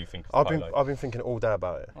home. What do you think? I've been thinking all day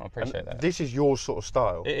about it. I appreciate that. This is your sort of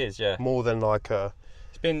style. It is, yeah. More than like a.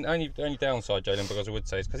 It's been only downside, Jalen, because I would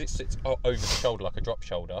say is because it sits over the shoulder like a drop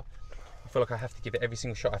shoulder. I feel like I have to give it every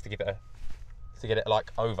single shot. I have to give it to get it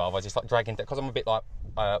like over. Otherwise, it's like dragging because I'm a bit like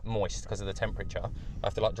moist because of the temperature. I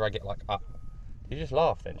have to like drag it like up. You just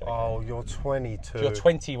laughed then, JK. Oh, you're 22. You're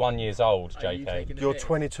 21 years old, JK. You're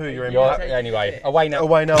 22. You're in. Anyway, away now.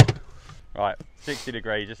 Away now. Right, 60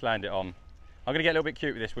 degree. Just land it on. I'm gonna get a little bit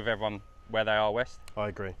cute with this with everyone where they are, West. I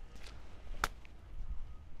agree.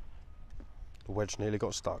 The wedge nearly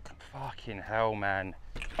got stuck. Fucking hell, man.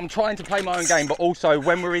 I'm trying to play my own game, but also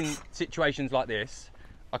when we're in situations like this,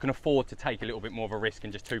 I can afford to take a little bit more of a risk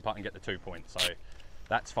and just two-putt and get the 2 points. So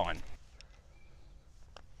that's fine.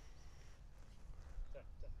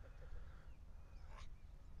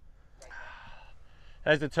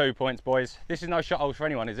 There's the 2 points, boys. This is no shot holes for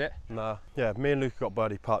anyone, is it? Nah. Yeah, me and Luke got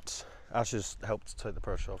birdie putts. Ash has helped to take the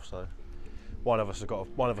pressure off, so one of us got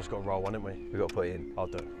to roll one, haven't we? We've got to put it in. I'll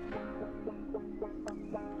do it.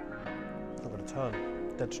 Not gonna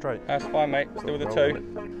turn. Dead straight. That's fine, mate. Still with the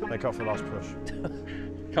 2. Make up for the last push.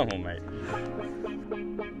 Come on, mate.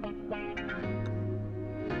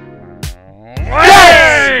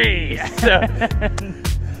 Hey!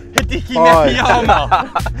 Dicky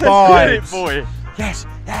Nakayama. Get it, boy. Yes.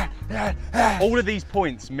 All of these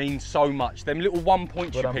points mean so much. Them little 1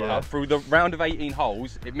 points you pick up through the round of 18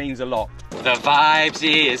 holes, it means a lot. The vibes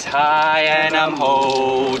is high and I'm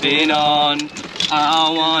holding on.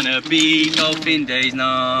 I wanna be Dolphin Days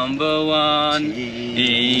 #1. What have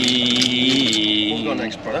we got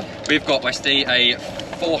next, brother? We've got, Westy, a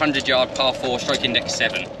 400-yard par 4, stroke index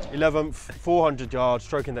 7. 11th, 400 yards,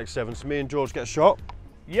 stroke index 7. So me and George get a shot.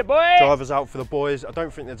 Yeah, boy! Drivers out for the boys. I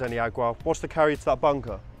don't think there's any agua. What's the carry to that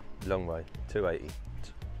bunker? Long way, 280.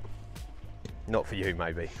 Not for you,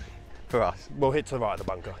 maybe. For us. We'll hit to the right of the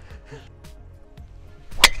bunker.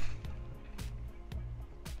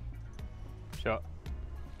 Shot.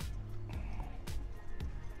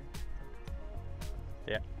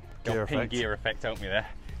 Yeah. Gear Pin effect. gear effect helped me there.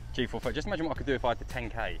 G430. Just imagine what I could do if I had the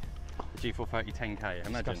 10k. The G430 10k.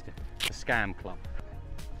 Imagine the scam club.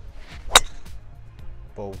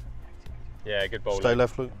 Ball. Yeah, good ball. Stay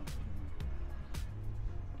left, Luke.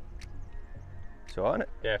 It's all right, isn't it?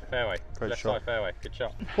 Yeah, fairway. Great Left shot. side fairway. Good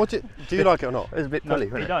shot. Do you like it or not? It was a bit pulley,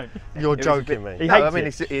 You wasn't it? don't. You're It was a joking bit- me. He No, I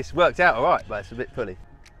hates mean, it. it's worked out all right, but it's a bit pulley.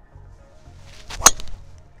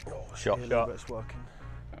 Shot. Shot. It's working.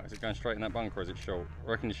 Oh, is it going straight in that bunker or is it short? I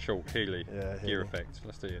reckon it's short. Healy. Yeah, Gear Healy. effect.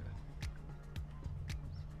 Let's do it.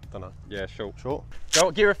 Don't know. Yeah, short. Short. Do you know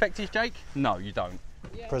what gear effect is, Jake? No, you don't.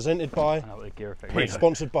 Presented by. I know what the gear effect is.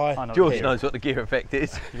 Sponsored by. I know George what knows what the gear effect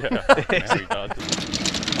is. Yeah, yeah, he does.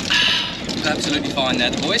 Absolutely fine there,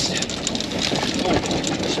 the boys.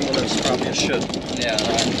 Someone else probably I should. Yeah,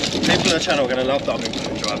 right. People on the channel are going to love that I've been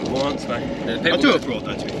putting driving more, aren't they? I do abroad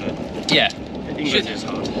though, to be fair. Yeah. England is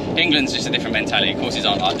hard. England's just a different mentality. Courses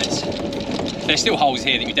aren't like this. There's still holes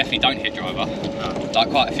here that you definitely don't hit driver. No. Like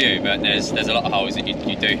quite a few, but there's a lot of holes that you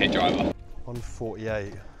do hit driver.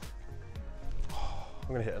 148.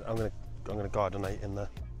 I'm gonna guide an 8 in there.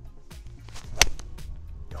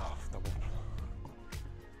 Oh, double.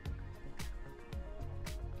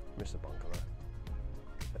 Missed the bunker there.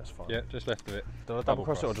 That's fine. Yeah, just left of it. Did I double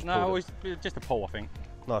cross it or just No, pulled it? it's just a pull, I think.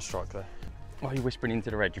 Nice strike there. Why are you whispering into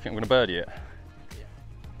the red? Do you think I'm going to birdie it? Yeah.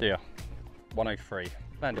 Do you? 103.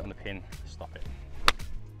 Land it on the pin. Stop it.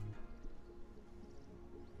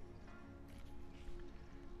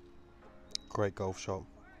 Great golf shot.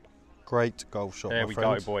 Great golf shot. There my we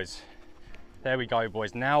friend. go, boys. There we go,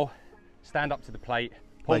 boys. Now, stand up to the plate,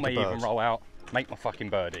 pull Make my a even bird. roll out, make my fucking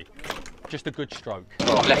birdie. Just a good stroke.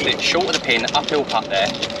 I've left it short of the pin, uphill putt there.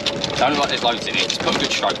 Don't look like there's loads in it. Just put a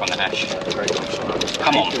good stroke on the hash. Great golf shot.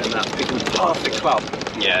 Come on. Doing that, picking the perfect club.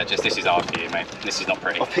 Yeah, just this is hard for you, mate. This is not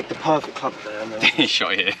pretty. I've picked the perfect club there. And then This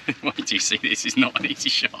shot here. Wait do you see this is not an easy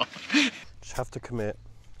shot. Just have to commit.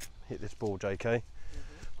 Hit this ball, JK.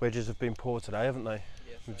 Wedges have been poor today, haven't they?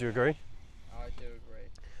 Yes, Do you agree? I do agree.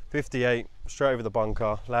 58, straight over the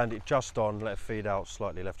bunker, land it just on, let it feed out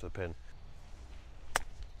slightly left of the pin.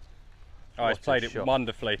 Oh, he's What a played it shot.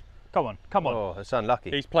 wonderfully. Come on, come on. Oh, that's unlucky.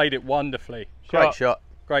 He's played it wonderfully. Great shot.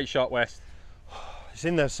 Great shot, West. It's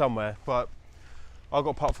in there somewhere, but I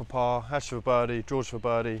got putt for par, Ash for birdie, George for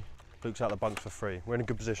birdie, Luke's out the bunks for 3. We're in a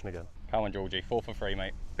good position again. Come on, Georgie. 4 for 3,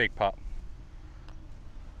 mate. Big putt.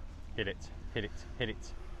 Hit it. Hit it. Hit it.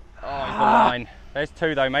 Oh, he's the line. There's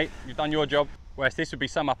 2 though, mate. You've done your job. West, this would be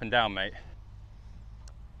some up and down, mate.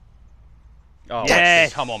 Oh, Yes!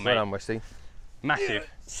 Westy, come on, Well mate. done, Westy. Massive.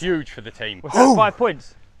 Huge for the team. Was that 5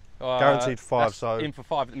 points? Guaranteed 5, that's so in for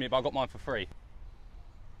 5 at the minute, but I got mine for 3.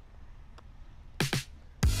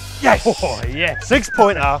 yes, Oh, yes.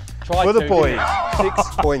 6-pointer Tried for the to, boys. didn't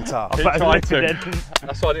 6-pointer. He But tried to. then-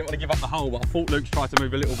 That's why I didn't want to give up the hole, but I thought Luke's tried to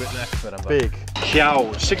move a little bit left. Big.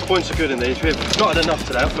 Yow, 6 points are good in these. We've not had enough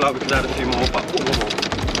today. I feel like we could add a few more, but whoa.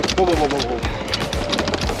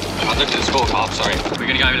 I've looked at the scorecard, sorry. We're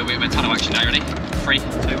going to go with a ton of action now, ready? 3, 2,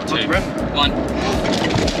 1.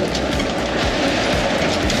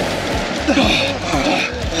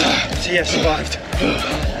 TS survived.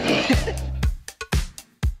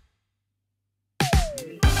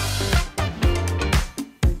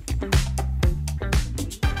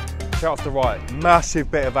 Shout off the right, massive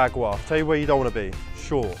bit of agua. Tell you where you don't want to be,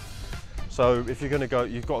 short. So if you're going to go,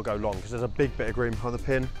 you've got to go long because there's a big bit of green behind the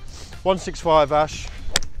pin. 165 Ash.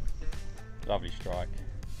 Lovely strike.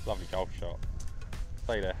 Lovely golf shot.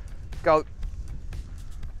 Stay there. Go.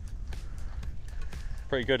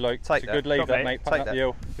 Pretty good, Luke. Take it's a that. good lead, Drop that, it. mate. Putting Take up that. the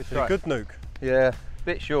hill. Good It's a strike. good nuke. Yeah,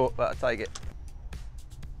 bit short, but I'll take it.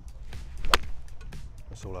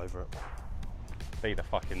 That's all over it. Be the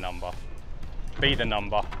fucking number. Be the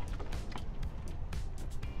number.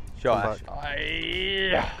 Shot, Come Ash.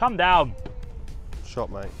 Aye. Come down.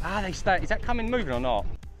 Shot, mate. They stay. Is that coming moving or not?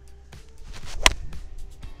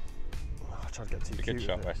 Oh, I tried to get too It's a cute good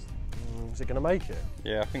shot, with it. West. Is it going to make it?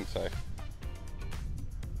 Yeah, I think so. Do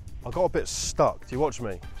I got a bit stuck. Do you watch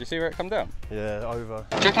me? you see where it come down? Yeah, over.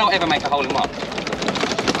 Do you reckon I'll ever make a hole in one?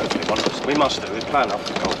 Hopefully one of us. We must do. We plan up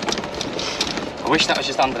for golf. I wish that was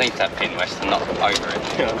just underneath that pin, West, and not over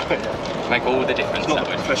it. Yeah. Make all the difference, It's not that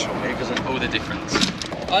would. professional, mate, is it? All the difference.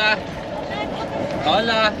 Hola.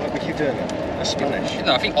 Hola. Why do we keep doing it? That's Spanish.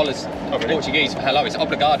 No, I think hola's really? Portuguese for hello. It's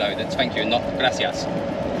obrigado, that's thank you, and not gracias.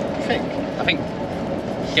 I think. I think.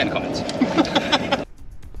 Get in the comments.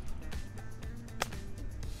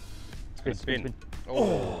 Good spin. spin.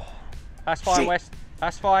 Oh. That's fine, West.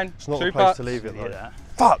 That's fine. It's not the Super. place to leave it Yeah, though. that.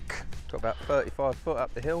 Fuck! Got about 35 foot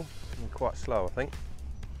up the hill and quite slow, I think.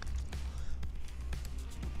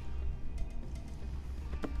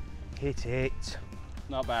 Hit it.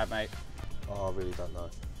 Not bad, mate. Oh, I really don't know.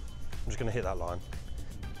 I'm just going to hit that line.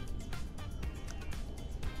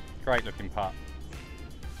 Great looking putt.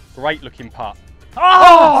 Great looking putt.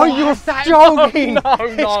 Oh, you're joking!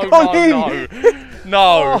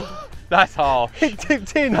 No. That's harsh. It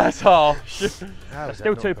tipped in. That's harsh. That's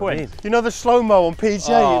Still 2 points. You know the slow-mo on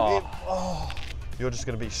PGA? Oh. You're just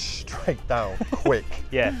going to be straight down, quick.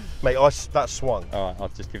 Yeah. Mate, that swung. All right, I'll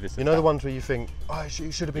just give this a You know the tap. ones where you think, oh,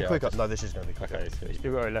 you should have been Yeah, quicker? I'll just- No, this is going to be quicker. Okay, so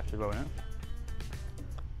Still got it left as well, innit?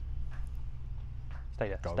 Stay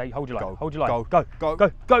there. Go, Stay. Hold your line. go, Hold your line. go, Go. go.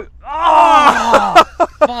 Go. Go. Oh!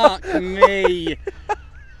 Fuck me.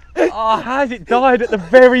 Oh, how's it died at the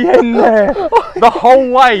very end there? The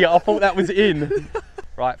whole way I thought that was in.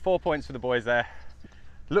 Right, 4 points for the boys there.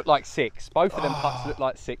 Looked like 6. Both of them putts looked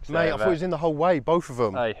like 6. Mate, there, I thought it was in the whole way, both of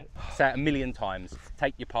them. Hey, say it a million times.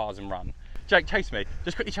 Take your pars and run. Jake, chase me.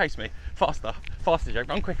 Just quickly chase me. Faster. Faster, Jake.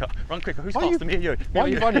 Run quicker. Run quicker. Who's faster, me or you? Why are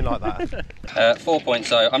you running like that? 4 points,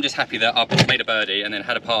 so I'm just happy that I made a birdie and then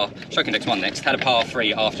had a par, stroke index 1 next, had a par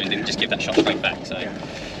 3 after and didn't just give that shot straight back. So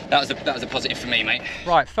that was a positive for me, mate.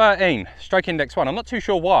 Right, 13. Stroke index 1. I'm not too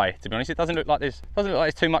sure why, to be honest. It doesn't look like there's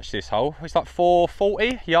too much this hole. It's like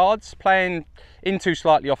 440 yards, playing into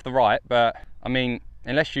slightly off the right, but I mean,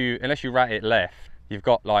 unless you rat it left, you've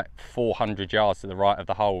got like 400 yards to the right of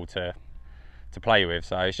the hole to play with.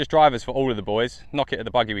 So it's just drivers for all of the boys. Knock it at the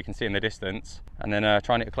buggy we can see in the distance, and then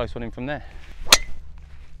try and hit a close one in from there.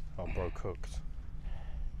 Oh, bro, cooked.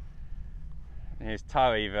 Here's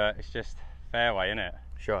toe either. It's just fairway, isn't it?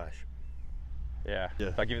 Shash. Yeah.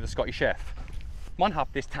 Yeah. So I give it the Scotty chef. One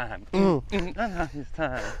hop this time. This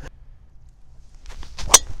time.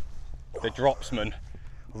 The dropsman.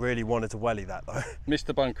 Really wanted to welly that though.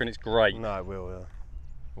 Mr. Bunker, and it's great. No, I will,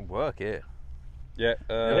 yeah. Work it. Yeah,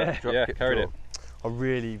 drop yeah, kick carried draw. it. I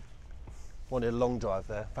really wanted a long drive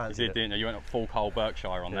there. You Fancied did, it. didn't you? You went up full Cole Berkshire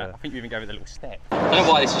on that. Yeah. I think you even gave it a little step. I don't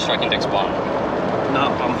know why this is stroke index 1. No,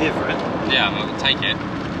 I'm here for it. Yeah, I'm gonna take it.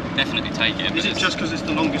 Definitely take it. Is it just because it's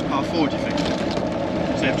the longest par 4, do you think?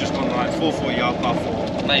 So they've just gone like 440 yard par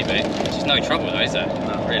 4. Maybe. There's no trouble though, is there?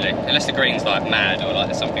 No. Really. Unless the green's like mad or like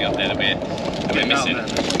there's something up there that we're missing.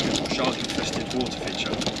 Shark infested water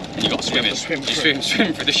feature. And you got to swim it. Swim You through.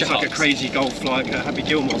 swim through the It's sharks. like a crazy golf like Happy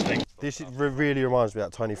Gilmore thing. This really reminds me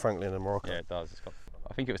of that Tony Franklin in Morocco. Yeah, it does. It's got.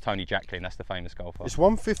 I think it was Tony Jacklin. That's the famous golfer. It's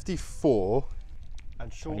 154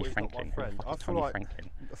 and short Tony is not my Franklin. friend. Who the I fuck is feel Tony like Franklin?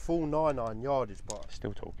 a full 9 yardage, but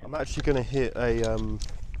Still talking. I'm actually going to hit a.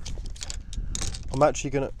 I'm actually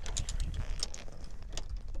going to.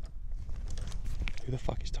 Who the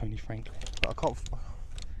fuck is Tony Franklin? I can't.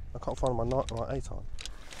 I can't find my 8 iron.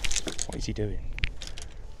 What is he doing?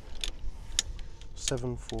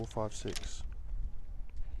 7, 4, 5, 6.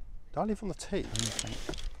 Did I leave on the tee?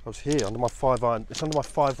 I was here under my 5 iron. It's under my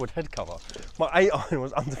 5-wood head cover. My 8 iron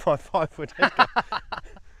was under my 5-wood head cover.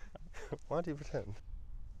 Why do you pretend?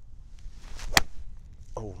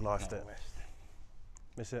 Oh, knifed it.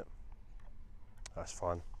 Miss it. That's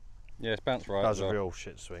fine. Yeah, it's bounced right. That was a real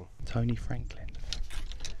shit swing. Tony Franklin.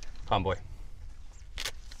 Come on, boy.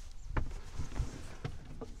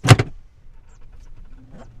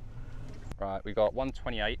 Right, we got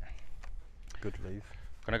 128. Good leave.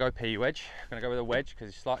 Gonna go P wedge. Gonna go with a wedge because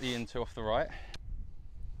it's slightly into off the right.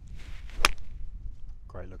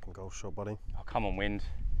 Great looking golf shot, buddy. Oh, come on, wind.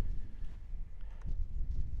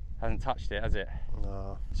 Hasn't touched it, has it?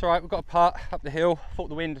 No. It's all right. We've got a putt up the hill. Thought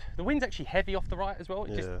the wind's actually heavy off the right as well.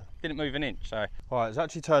 It just Yeah. didn't move an inch. So Right, it's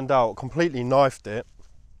actually turned out completely knifed it.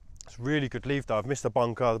 It's a really good leave though. I've missed a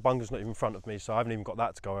bunker. The bunker's not even in front of me, so I haven't even got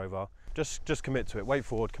that to go over. Just commit to it. Wait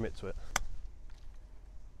forward, commit to it.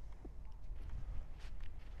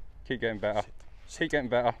 keep getting better. Keep getting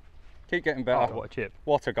better. Keep getting better. Oh, what a chip.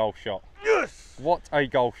 What a golf shot. Yes! What a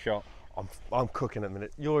golf shot. I'm cooking at the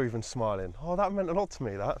minute. You're even smiling. Oh, that meant a lot to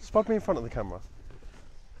me, that. Spud me in front of the camera.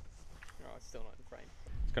 No, it's still not in frame.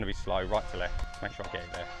 It's going to be slow, right to left. Make sure I get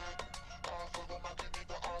it there.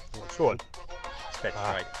 Short. It's dead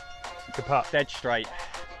straight. Good putt. Dead straight.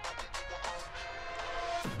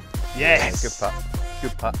 Yes! Good putt.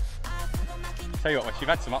 Good putt. Tell you what, Wes, you've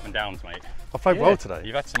had some up and downs, mate. I played well today.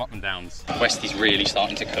 You've had some up and downs. Westy's really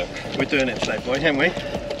starting to cook. We're doing it today, boy, haven't we?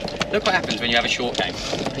 Look what happens when you have a short game.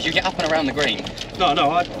 Because you get up and around the green. No,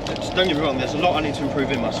 don't get me wrong, there's a lot I need to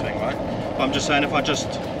improve in my swing, right? But I'm just saying if I just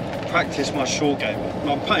practice my short game,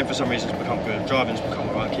 like putting for some reason has become good, driving's become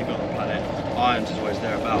alright, keep it on the planet, irons is always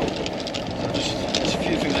thereabout. So there's a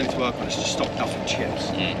few things I need to work on, it's just stop duffing chips.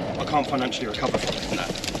 I can't financially recover from it. No.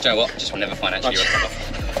 Do you know what? Just will never financially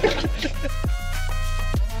recover.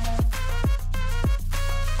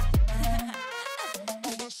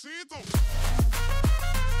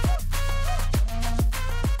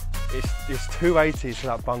 It's 280s to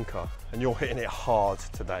that bunker, and you're hitting it hard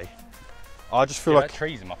today. I just feel Yeah, like. that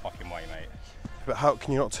tree's in my fucking way, mate. But how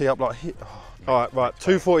can you not tee up like hit? Oh. All right,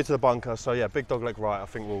 240 to the bunker. So yeah, big dog leg right. I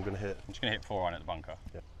think we're all gonna hit. I'm just going to hit 4 iron at the bunker.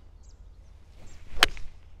 Yeah.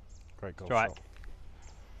 Great golf Strike. shot.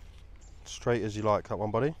 Straight as you like that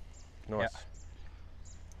one, buddy. Nice. Yeah.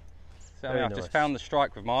 So, Very I've nice. just found the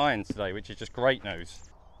strike with my irons today, which is just great news.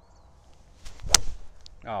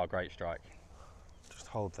 Oh, great strike. Just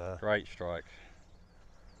hold there. Great strike.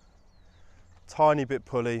 Tiny bit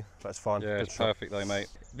pulley. That's fine. Yeah, Good it's shot. perfect though, mate.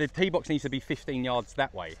 The tee box needs to be 15 yards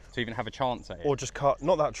that way to even have a chance at it. Or just cut,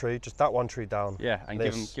 not that tree, just that one tree down. Yeah, and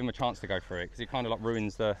give This. them a chance to go through it, because it kind of like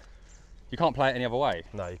ruins the. You can't play it any other way.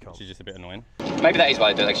 No, you can't. Which is just a bit annoying. Maybe that is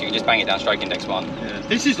why I do it. Actually, you can just bang it down stroke index 1. Yeah.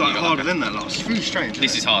 This is like harder than that last. It's really strange.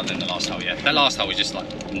 This is harder than the last hole, yeah. That last hole was just like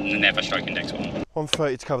never stroke index 1.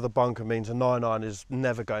 130 to cover the bunker means a 9-iron is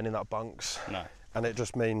never going in that bunks. No. And it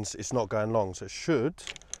just means it's not going long, so it should.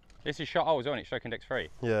 This is shot hole as well, and it's stroke index 3.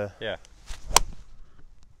 Yeah. Yeah.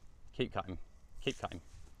 Keep cutting. Keep cutting.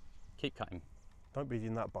 Keep cutting. Don't be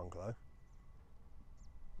in that bunker though.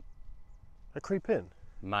 They creep in.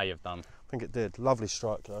 May have done. I think it did. Lovely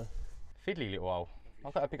strike though. Fiddly little hole.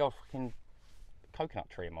 I've got a big old fucking coconut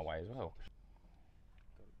tree in my way as well.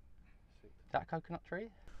 Is that a coconut tree?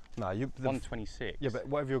 No, 126. Yeah, but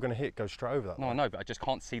whatever you're going to hit goes straight over that. No, I one. know, but I just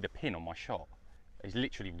can't see the pin on my shot. It's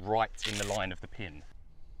literally right in the line of the pin.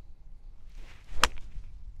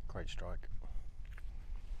 Great strike.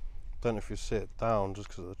 Don't know if you see it down just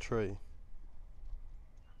because of the tree.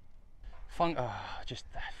 Just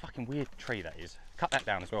a fucking weird tree that is. Cut that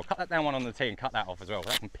down as well. Cut that down one on the tee and cut that off as well.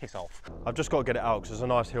 That can piss off. I've just got to get it out because there's a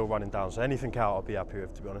nice hill running down, so anything out I'll be happy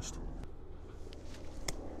with, to be honest.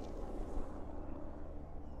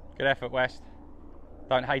 Good effort, West.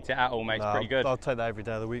 Don't hate it at all, mate. It's Nah, pretty good. I'll take that every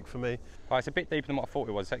day of the week for me. Right, it's a bit deeper than what I thought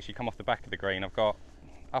it was. It's actually come off the back of the green. I've got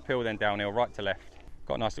uphill, then downhill, right to left.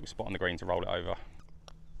 Got a nice little spot on the green to roll it over.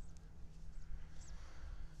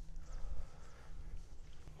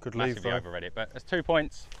 Good leave Massively though. overread it, but there's 2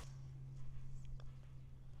 points.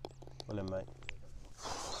 Well then, mate.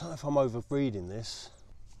 I don't know if I'm over-reading this.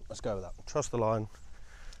 Let's go with that. Trust the line.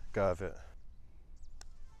 Go with it.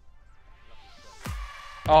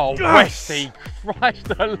 Oh, Yes! Westy, Christ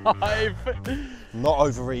alive. Not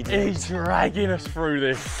over-reading He's it. dragging us through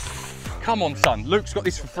this. Come on, son. Luke's got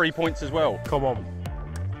this for 3 points as well. Come on.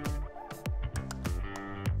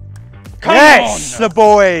 Come Yes, on. the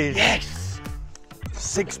boys. Yes.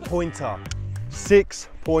 6-pointer.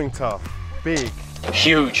 6-pointer. Big.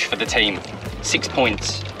 Huge for the team. 6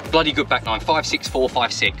 points. Bloody good back nine. 5-6-4,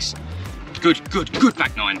 5-6. Good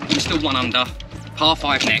back nine. We're still 1 under. Par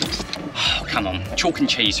 5 next. Oh, come on. Chalk and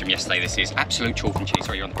cheese from yesterday, this is. Absolute chalk and cheese.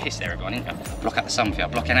 Sorry, you're on the piss there, everyone, aren't you? Block out the sun for you.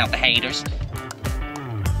 Blocking out the haters.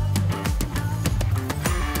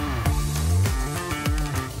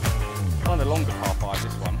 Kind of longer par 5,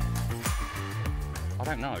 this one. I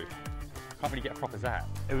don't know. Can't really get a proper zap.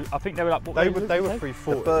 I think they were like, what They were say?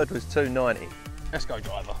 340. The bird was 290. Let's go,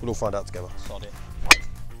 driver. We'll all find out together. Sod it.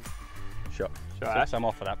 Shot. Sure, Some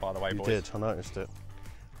off for that, by the way, You boys. did, I noticed it.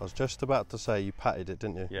 I was just about to say you patted it,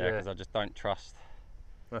 didn't you? Yeah, because I just don't trust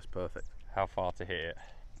That's perfect. how far to hit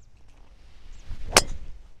it.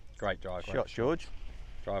 Great drive. Shot, George.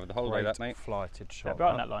 Drive of the holiday, that, mate. Flighted Yeah, shot.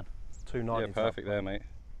 right on that line. 290. Yeah, perfect there, mate.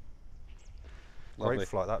 Lovely. Great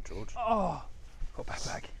flight that, George. Oh, got back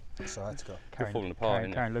bag. So I had to go. Falling apart,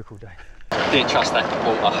 isn't it? Carrying local day. Didn't trust that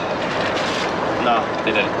water. No.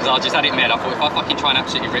 Didn't. Because I just had it in my head. I thought if I fucking try and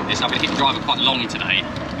absolutely rip this, I'm going to hit the driver quite long today.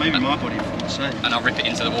 Maybe my body thought the same. And I'll rip it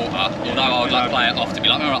into the water. Although I would like play it off to be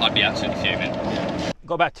like, alright, I'd be absolutely fuming.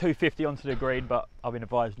 Got about 250 onto the green, but I've been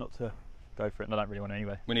advised not to go for it, and I don't really want to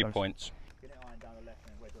anyway. We need points. Get it iron down the left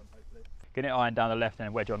and wedge on, hopefully. Get it iron down the left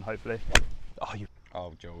and wedge on, hopefully. Oh, you.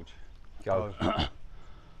 Oh, George. Go.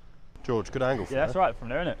 George, good angle for Yeah, that's right from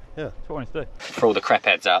there, isn't it? Yeah. That's what I wanted to do. For all the crap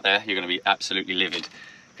heads out there, you're going to be absolutely livid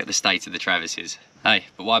at the state of the Travises. Hey,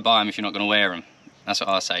 but why buy them if you're not going to wear them? That's what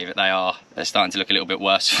I say, but they're starting to look a little bit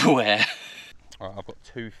worse for wear. All right, I've got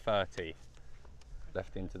 230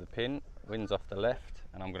 left into the pin, wind's off the left,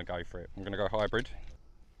 and I'm going to go for it. I'm going to go hybrid.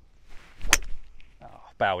 Oh,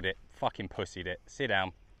 bailed it, fucking pussied it. Sit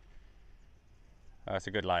down. That's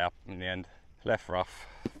a good layup in the end. Left rough,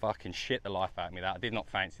 fucking shit the life out of me that. I did not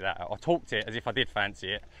fancy that. I talked it as if I did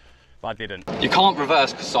fancy it, but I didn't. You can't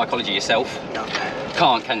reverse psychology yourself. No.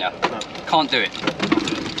 Can't, can you? No. Can't do it.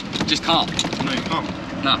 Just can't. No, you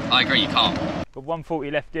can't. No, I agree, you can't. Got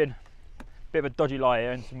 140 left in. Bit of a dodgy lie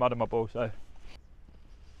here and some mud on my ball, so.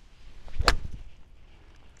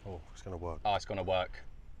 Oh, it's going to work. Oh, it's going to work.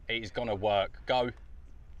 It is going to work. Go.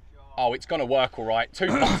 Oh, it's going to work, all right. 2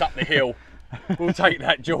 putts up the hill. We'll take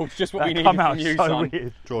that, George. Just what we needed from you, so son.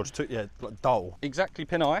 weird. George, yeah, like dull. Exactly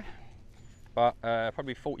pin eye, but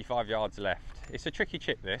probably 45 yards left. It's a tricky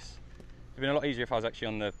chip, this. It'd been a lot easier if I was actually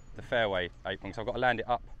on the fairway apron, because I've got to land it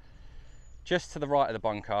up just to the right of the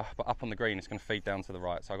bunker, but up on the green it's going to feed down to the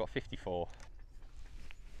right, so I've got 54.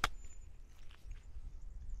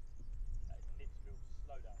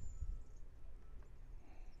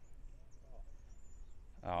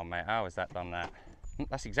 Oh mate, how has that done that?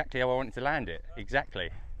 That's exactly how I wanted to land it, exactly.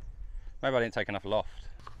 Maybe I didn't take enough loft.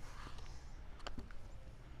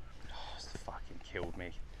 Oh, it's fucking killed me.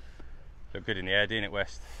 Look good in the air, didn't it,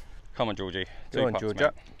 West? Come on, Georgie. Go on,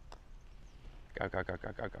 Georgia. Go, go, go,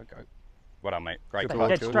 go, go, go, go. Well done, mate. Great Good putt.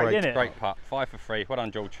 putt, Dead straight in it. Great putt. 5 for 3. Well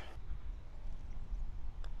done, George.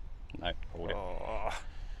 No, pulled it. Oh.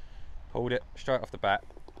 Pulled it straight off the bat.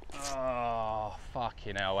 Oh,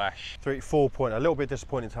 fucking hell, Ash. 4 point. A little bit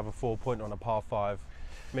disappointing to have a 4 point on a par 5.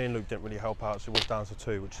 Me and Luke didn't really help out, so it was down to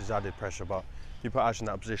 2, which is added pressure. But you put Ash in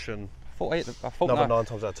that position, I thought another no. 9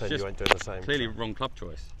 times out of 10 Just you ain't doing the same. Clearly wrong club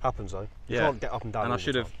choice. Happens though. You Yeah. can't get up and down. And I all the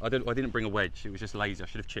should have. time. I didn't bring a wedge. It was just lazy. I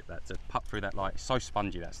should have chipped that to putt through that light. It's so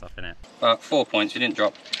spongy, that stuff, in it. 4 points. We didn't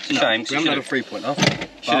drop. It's a shame. We haven't had a 3-pointer.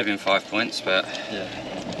 Should have been 5 points, but Yeah.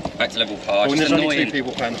 back to level par. When Just there's only annoying. 2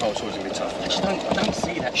 people playing the hole, it's always going to be tough. I don't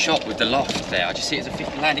see that shot with the loft there. I just see it as a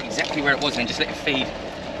 50, land it exactly where it was and just let it feed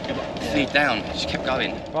down. It just kept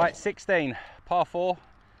going. Right, 16, par 4.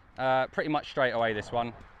 Pretty much straight away this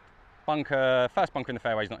one. Bunker, first bunker in the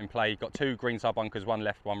fairway is not in play. You've got 2 greenside bunkers, 1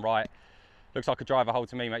 left, 1 right. Looks like a driver hole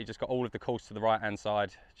to me, mate. You just got all of the course to the right hand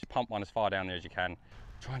side. Just pump one as far down there as you can.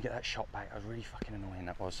 Try and get that shot back. That was really fucking annoying,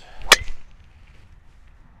 that was.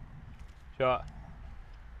 Shot.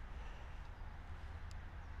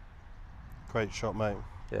 Great shot, mate.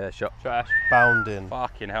 Yeah, shot. Shot, Ash. Bounding.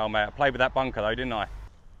 Fucking hell, mate. I played with that bunker though, didn't I?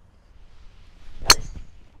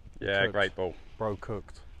 Yeah, Cooked. great ball. Bro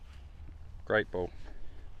cooked. Great ball.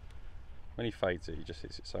 When he fades it, he just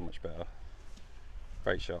hits it so much better.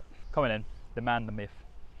 Great shot. Coming in. The man, the myth.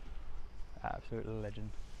 Absolute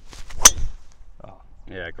legend. Oh.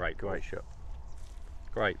 Yeah, great ball. Great shot.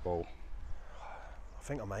 Great ball. I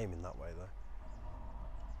think I'm aiming that way though.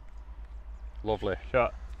 Lovely.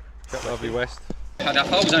 Shot. Lovely, West. That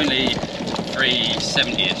hole was only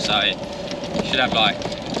 370ish, so you should have like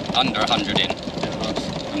under 100 in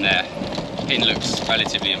from there. Pin looks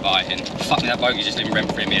relatively inviting. Fuck me, that bogey just didn't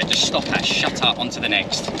rent free me. Just stop, Ash, shut up, onto the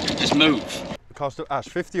next. Just move. Cast of Ash,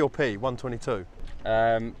 50 or P, 122.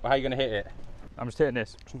 How are you going to hit it? I'm just hitting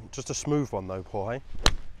this. Just a smooth one though, Jorge.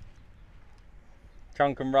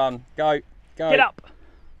 Chunk and run. Go. Go. Get up.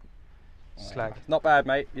 Slag. Not bad,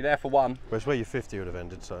 mate. You're there for one. Well, it's where your 50 would have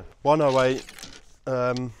ended, so. 108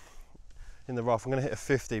 in the rough. I'm going to hit a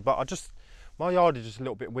 50, but my yardage is a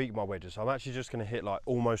little bit weak, my wedges. So I'm actually just going to hit like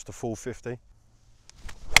almost a full 50.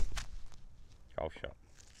 Golf shot.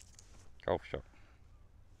 Golf shot.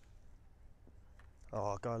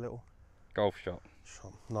 Oh, go a little. Golf shot.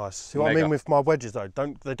 Nice. See what I mean with my wedges though?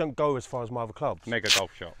 They don't go as far as my other clubs. Mega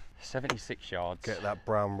golf shot. 76 yards. Get that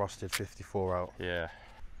brown rusted 54 out. Yeah.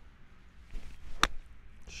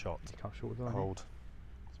 Shot. Cut short as well. Hold.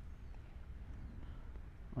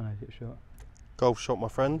 I know, hit a shot. Golf shot, my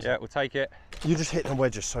friend. Yeah, we'll take it. You just hit them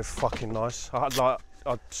wedges so fucking nice. I'd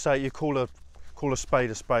say you call a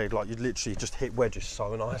spade a spade. Like you literally just hit wedges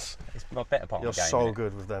so nice. It's my better part You're of the game. so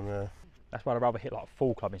good with them, yeah. That's why I'd rather hit like a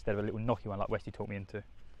full club instead of a little knocky one like Westy taught me into.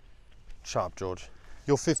 Shut up, George.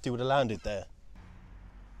 Your 50 would have landed there.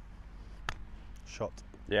 Shot.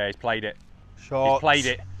 Yeah, he's played it. Shot. He's played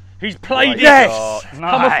it. He's played it. Yes! Come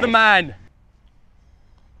off the man.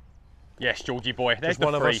 Yes, Georgie boy. There's Just the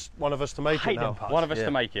one free. one of us to make it now. One of us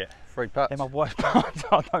to make it. 3 putts. They're my worst parts.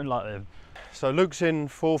 I don't like them. So Luke's in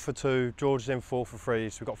 4 for 2, George's in 4 for 3,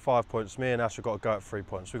 so we've got 5 points. Me and Ash have got to go at 3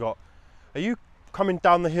 points. Are you coming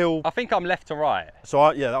down the hill? I think I'm left to right. So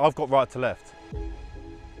I've got right to left.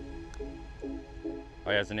 Oh,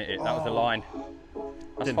 he hasn't hit it. That was the line.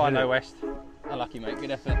 That's Didn't fine hit though, it. West. Unlucky, mate.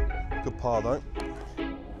 Good effort. Good par though.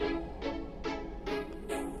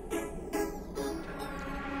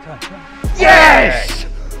 Yes!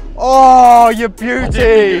 Oh, you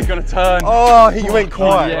beauty! He's gonna turn. Oh, you went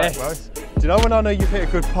quiet. Yes. Bro. Do you know when I know you've hit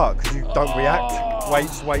a good putt? Because you don't react.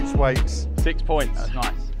 Waits. 6 points. That's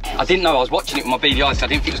nice. I didn't know. I was watching it with my beady eyes, so I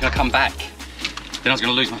didn't think it was going to come back. Then I was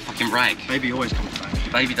going to lose my fucking rag. Baby always comes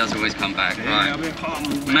back. Baby does always come back, Yeah,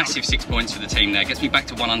 right? Massive 6 points for the team there. Gets me back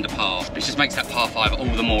to 1 under par. It just makes that par 5 all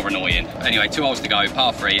the more annoying. Anyway, 2 holes to go.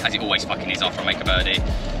 Par 3, as it always fucking is after I make a birdie.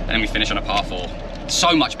 And then we finish on a par 4.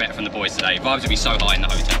 So much better from the boys today. Vibes will be so high in the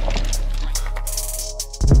hotel.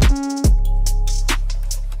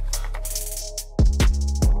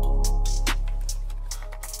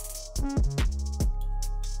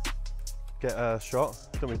 Get a shot.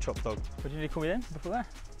 Don't we chop dog? What did you call me then before that?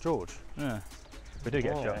 George. Yeah. We do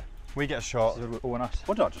get a shot. We get a shot. All on us.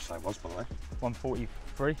 What did I just say it was, by the way?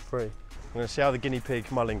 143. 3. I'm going to see how the guinea pig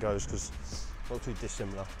mulling goes because not too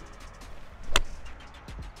dissimilar.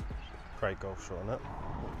 Great golf shot on it.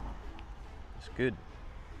 It's good.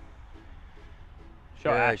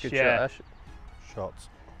 Shot, yeah, Ash, good yeah. shot, Ash. Shots.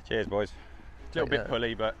 Cheers, boys. A little bit that.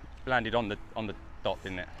 pulley, but landed on the dot,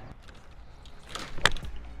 didn't it?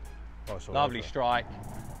 Nice all Lovely over. strike.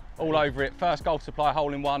 All over it. First golf supply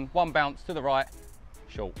hole in one. One bounce to the right.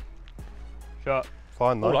 Short. Shot.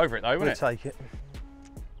 Fine though. All over it though, We'll wasn't it? take it.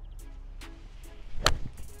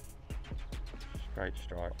 Straight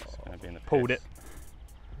strike. It's going to be in the Pulled piss. it.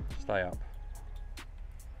 Stay up.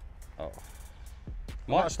 Oh. Might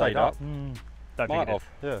Might have have stayed stayed up. Don't Might think it have.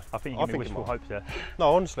 did. Yeah. I think I you gave me think it wishful might. hopes there.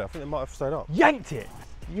 No, honestly, I think they might have stayed up. Yanked it!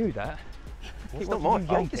 You that? It's It not wasn't my you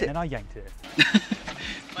fault, yanked is it it? and I yanked it.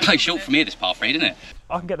 Play short for me this par 3, didn't it?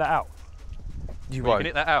 I can get that out. You You won't. can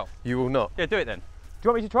hit that out. You will not. Yeah, do it then. Do you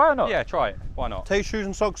want me to try or not? Yeah, try it. Why not? Take your shoes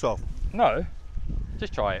and socks off. No.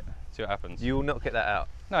 Just try it. See what happens. You will not get that out.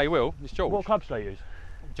 No, you will. It's George. What club should I use?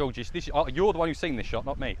 George, you're the one who's seen this shot,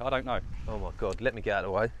 not me. I don't know. Oh my God, let me get out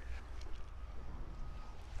of the way.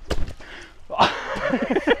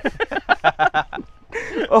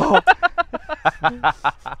 Oh,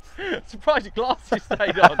 Surprised your glasses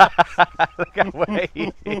stayed on. Look away.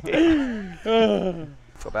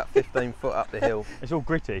 Got about 15 foot up the hill. it's all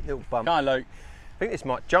gritty. Little bump. Come on, Luke. I think this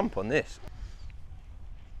might jump on this.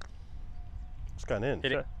 It's going in.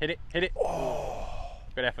 Hit it, hit it, hit it. Oh.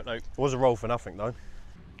 Good effort, Luke. It was a roll for nothing though.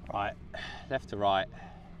 Right, left to right,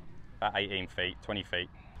 about 18 feet, 20 feet.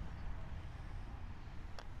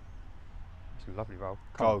 It's a lovely roll.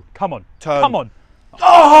 Go. Come on. Turn. Come on.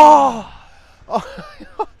 Oh!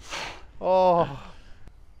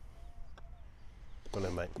 Well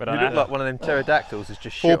then, mate. But You look like one of them pterodactyls has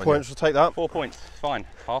just 4 shit on you. points, we'll take that. 4 points, fine.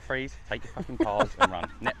 Par 3s, take your fucking pars and run.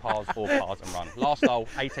 Net pars, 4 pars and run. Last hole,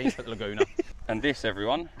 18th at Laguna. And this,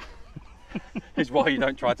 everyone, is why you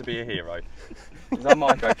don't try to be a hero. Is that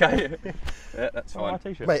Mike, okay? Yeah, that's Oh, my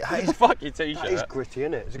fine. t-shirt. Mate, It's a fucking t-shirt. that is gritty,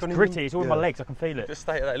 isn't it? It's gritty. It's all in my legs. I can feel it. Just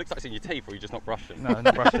stay there. It looks like it's in your teeth or you just not brush them. No,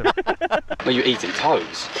 not brush them. Well, you're eating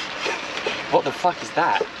toes. What the fuck is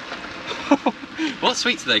that? What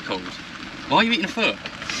sweets are they called? Why are you eating a foot?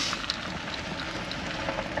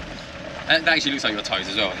 That actually looks like your toes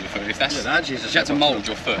as well. Your foot. If that's, Yeah, that actually is if you had to mould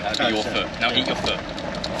your foot, that'd be your foot. Now Yeah. eat your foot.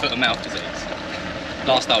 Foot and mouth disease.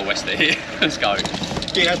 Last hole, Westy. Let's go.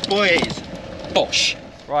 Yes, boys. Bosh.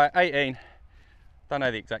 Right, 18. Don't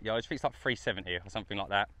know the exact yardage. I think it's like 370 or something like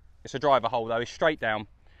that. It's a driver hole though. It's straight down.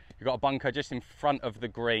 You've got a bunker just in front of the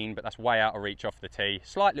green, but that's way out of reach off the tee.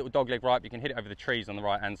 Slight little dogleg right, but you can hit it over the trees on the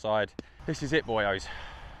right hand side. This is it, boyos.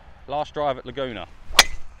 Last drive at Laguna.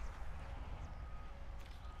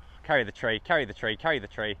 Carry the tree, carry the tree, carry the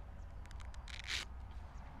tree.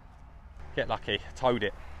 Get lucky, towed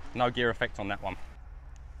it. No gear effect on that one.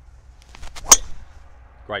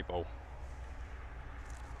 Great ball.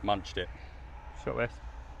 Munched it. Shot West.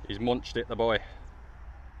 He's munched it, the boy.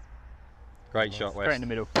 Great shot, West. Straight in the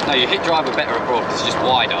middle. No, you hit driver better abroad because it's just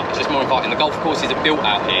wider. It's just more inviting. The golf courses are built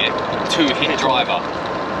out here to hit driver.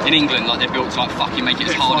 In England, like they're built to like fucking make it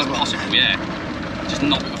as hard as possible, yeah. Just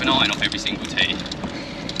knock it with an iron off every single tee.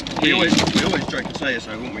 We always joke and say this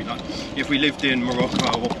though, wouldn't we? Like, if we lived in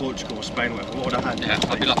Morocco or Portugal or Spain or whatever, what would I have? Yeah,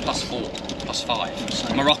 I'd be like +4,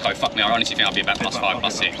 +5. Morocco, fuck me, I honestly think I'd be about +5,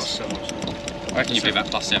 +6. I reckon you'd be about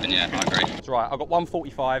 +7, yeah, I agree. That's right, I've got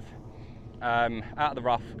 145 out of the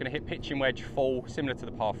rough. Gonna hit pitching wedge full, similar to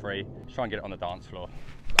the par 3. Just try and get it on the dance floor.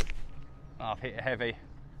 Oh, I've hit it heavy.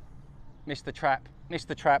 Missed the trap,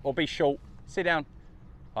 or be short. Sit down.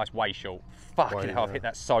 Oh, it's way short. Fucking hell, I've hit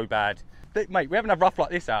that so bad. Mate, we haven't had rough like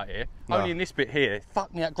this out here. No. Only in this bit here.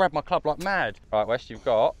 Fuck me, I grabbed my club like mad. Right, West, you've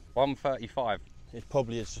got 135. It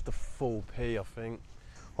probably is just a full P, I think.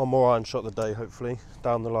 One more iron shot of the day, hopefully.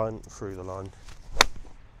 Down the line, through the line.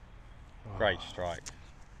 Great strike.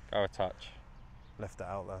 Go a touch. Left it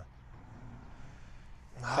out there.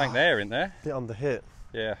 Something there, isn't there? Bit under hit.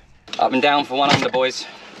 Yeah. Up and down for 1 under, boys.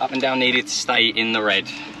 Up and down needed to stay in the red.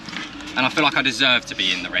 And I feel like I deserve to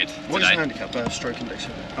be in the red today. What is the handicap? Stroke index?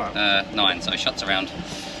 Oh. 9, so shuts around.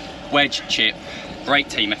 Wedge, chip. Great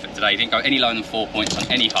team effort today. Didn't go any lower than 4 points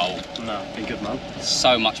on any hole. No, been good, man.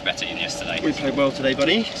 So much better than yesterday. We played well today,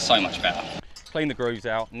 buddy. So much better. Clean the grooves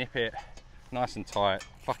out, nip it, nice and tight.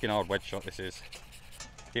 Fucking hard wedge shot this is.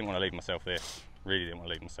 Didn't want to leave myself this. Really didn't want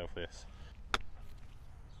to leave myself this.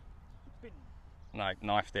 No,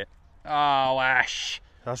 knifed it. Oh, Ash.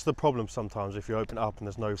 That's the problem sometimes if you open it up and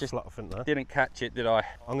there's no fluff in there. Didn't catch it, did I?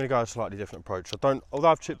 I'm going to go a slightly different approach. Although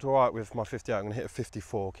I've chipped all right with my 58, I'm going to hit a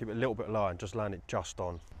 54, keep it a little bit low and just land it just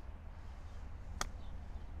on.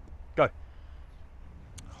 Go.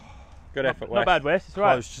 Good effort, Wes. Not bad, Wes. It's all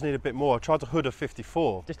right. Close, just need a bit more. I tried to hood a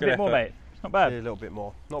 54. Just a bit more, mate. It's not bad. Yeah, a little bit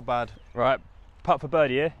more. Not bad. Right, putt for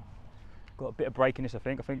birdie here. Got a bit of break in this, I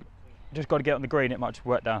think. Just got to get on the green. It might just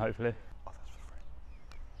work down, hopefully. Oh, that's for free.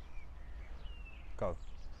 Go.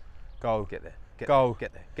 Go. Get there. Go.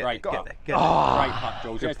 Get there. Great. Get there. Get there. Great putt,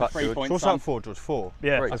 George. Good There's putt, the 3 George. points. What's that for, George? 4?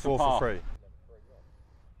 Yeah. So That's 4 for par. for free.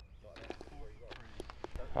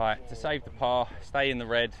 Right, to save the par, stay in the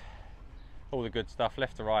red, all the good stuff,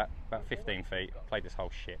 left to right, about 15 feet. Played this whole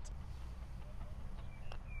shit.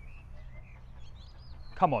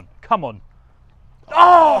 Come on, come on.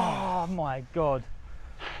 Oh my God.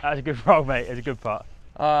 That's a good roll, mate. It's a good putt.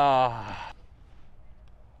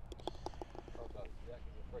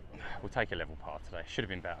 We'll take a level par today. Should have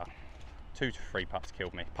been better. 2 to 3 putts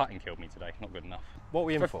killed me. Putting killed me today. Not good enough. What are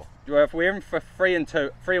we in for? We're in for 3 and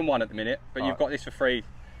 2, 3 and 1 at the minute, but you've Right. got this for 3.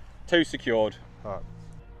 2 secured. All right.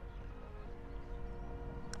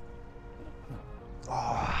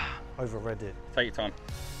 Oh, overread it. Take your time.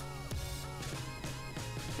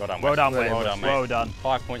 Well done, Well Wes. done, Well Wes. done, mate. Well done.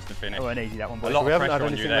 5 points to finish. Oh, an easy that one, A boy. lot we of haven't pressure had on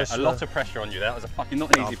you anything there. less, A lot of pressure on you there. That was a fucking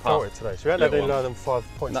not an I easy thought putt. it today. So we haven't had Little any one. lower than 5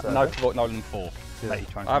 points there. No, no than 4. Mate, he's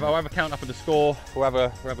trying to I'll have a count up of the score. We'll have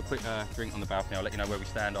a quick drink on the balcony. I'll let you know where we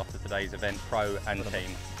stand after today's event, pro and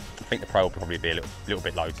team. I think the pro will probably be a little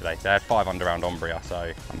bit low today. They had 5 under round Ombria,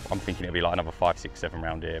 so I'm thinking it'll be like another 5, 6, 7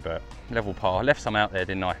 round here. But level par. Left some out there,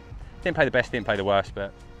 didn't I? Didn't play the best, didn't play the worst,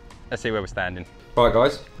 but let's see where we're standing. Right,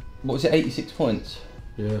 guys. What was it? 86 points.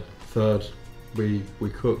 Yeah, third. We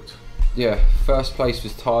cooked. Yeah, first place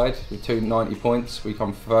was tied with 290 points. We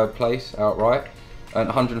come third place outright. Earned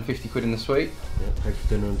 150 quid in the suite. Yeah, paid for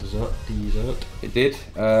dinner and dessert. It did.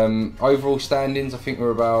 Overall standings, I think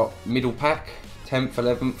we're about middle pack, 10th,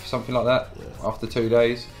 11th, something like that, after 2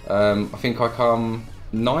 days. I think I come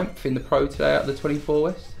 9th in the pro today out of the 24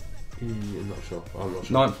 West. I'm not sure. I'm not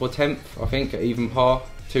sure. 9th or 10th, I think, at even par.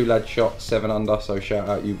 2 lads shot, 7 under, so shout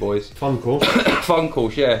out you boys. Fun course. Fun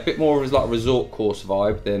course, yeah. A bit more of like a resort course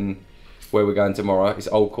vibe than where we're going tomorrow. It's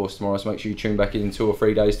old course tomorrow, so make sure you tune back in 2 or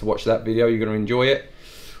 3 days to watch that video. You're going to enjoy it.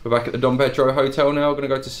 We're back at the Dom Pedro Hotel now. Going to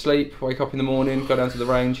go to sleep, wake up in the morning, go down to the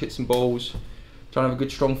range, hit some balls. Try and have a good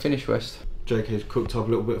strong finish, West. JK's cooked up a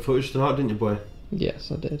little bit of footage tonight, didn't you, boy? Yes,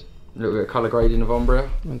 I did. A little bit of colour grading of Ombria.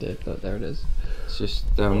 I did, but there it is. It's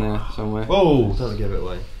just down there somewhere. Whoa, don't give it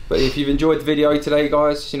away. But if you've enjoyed the video today,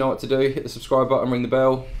 guys, you know what to do. Hit the subscribe button, ring the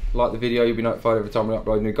bell, like the video. You'll be notified every time we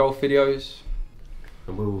upload new golf videos.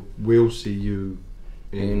 And we'll see you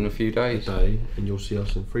In a few days. and you'll see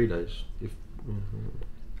us in 3 days.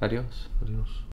 Adios. Adios.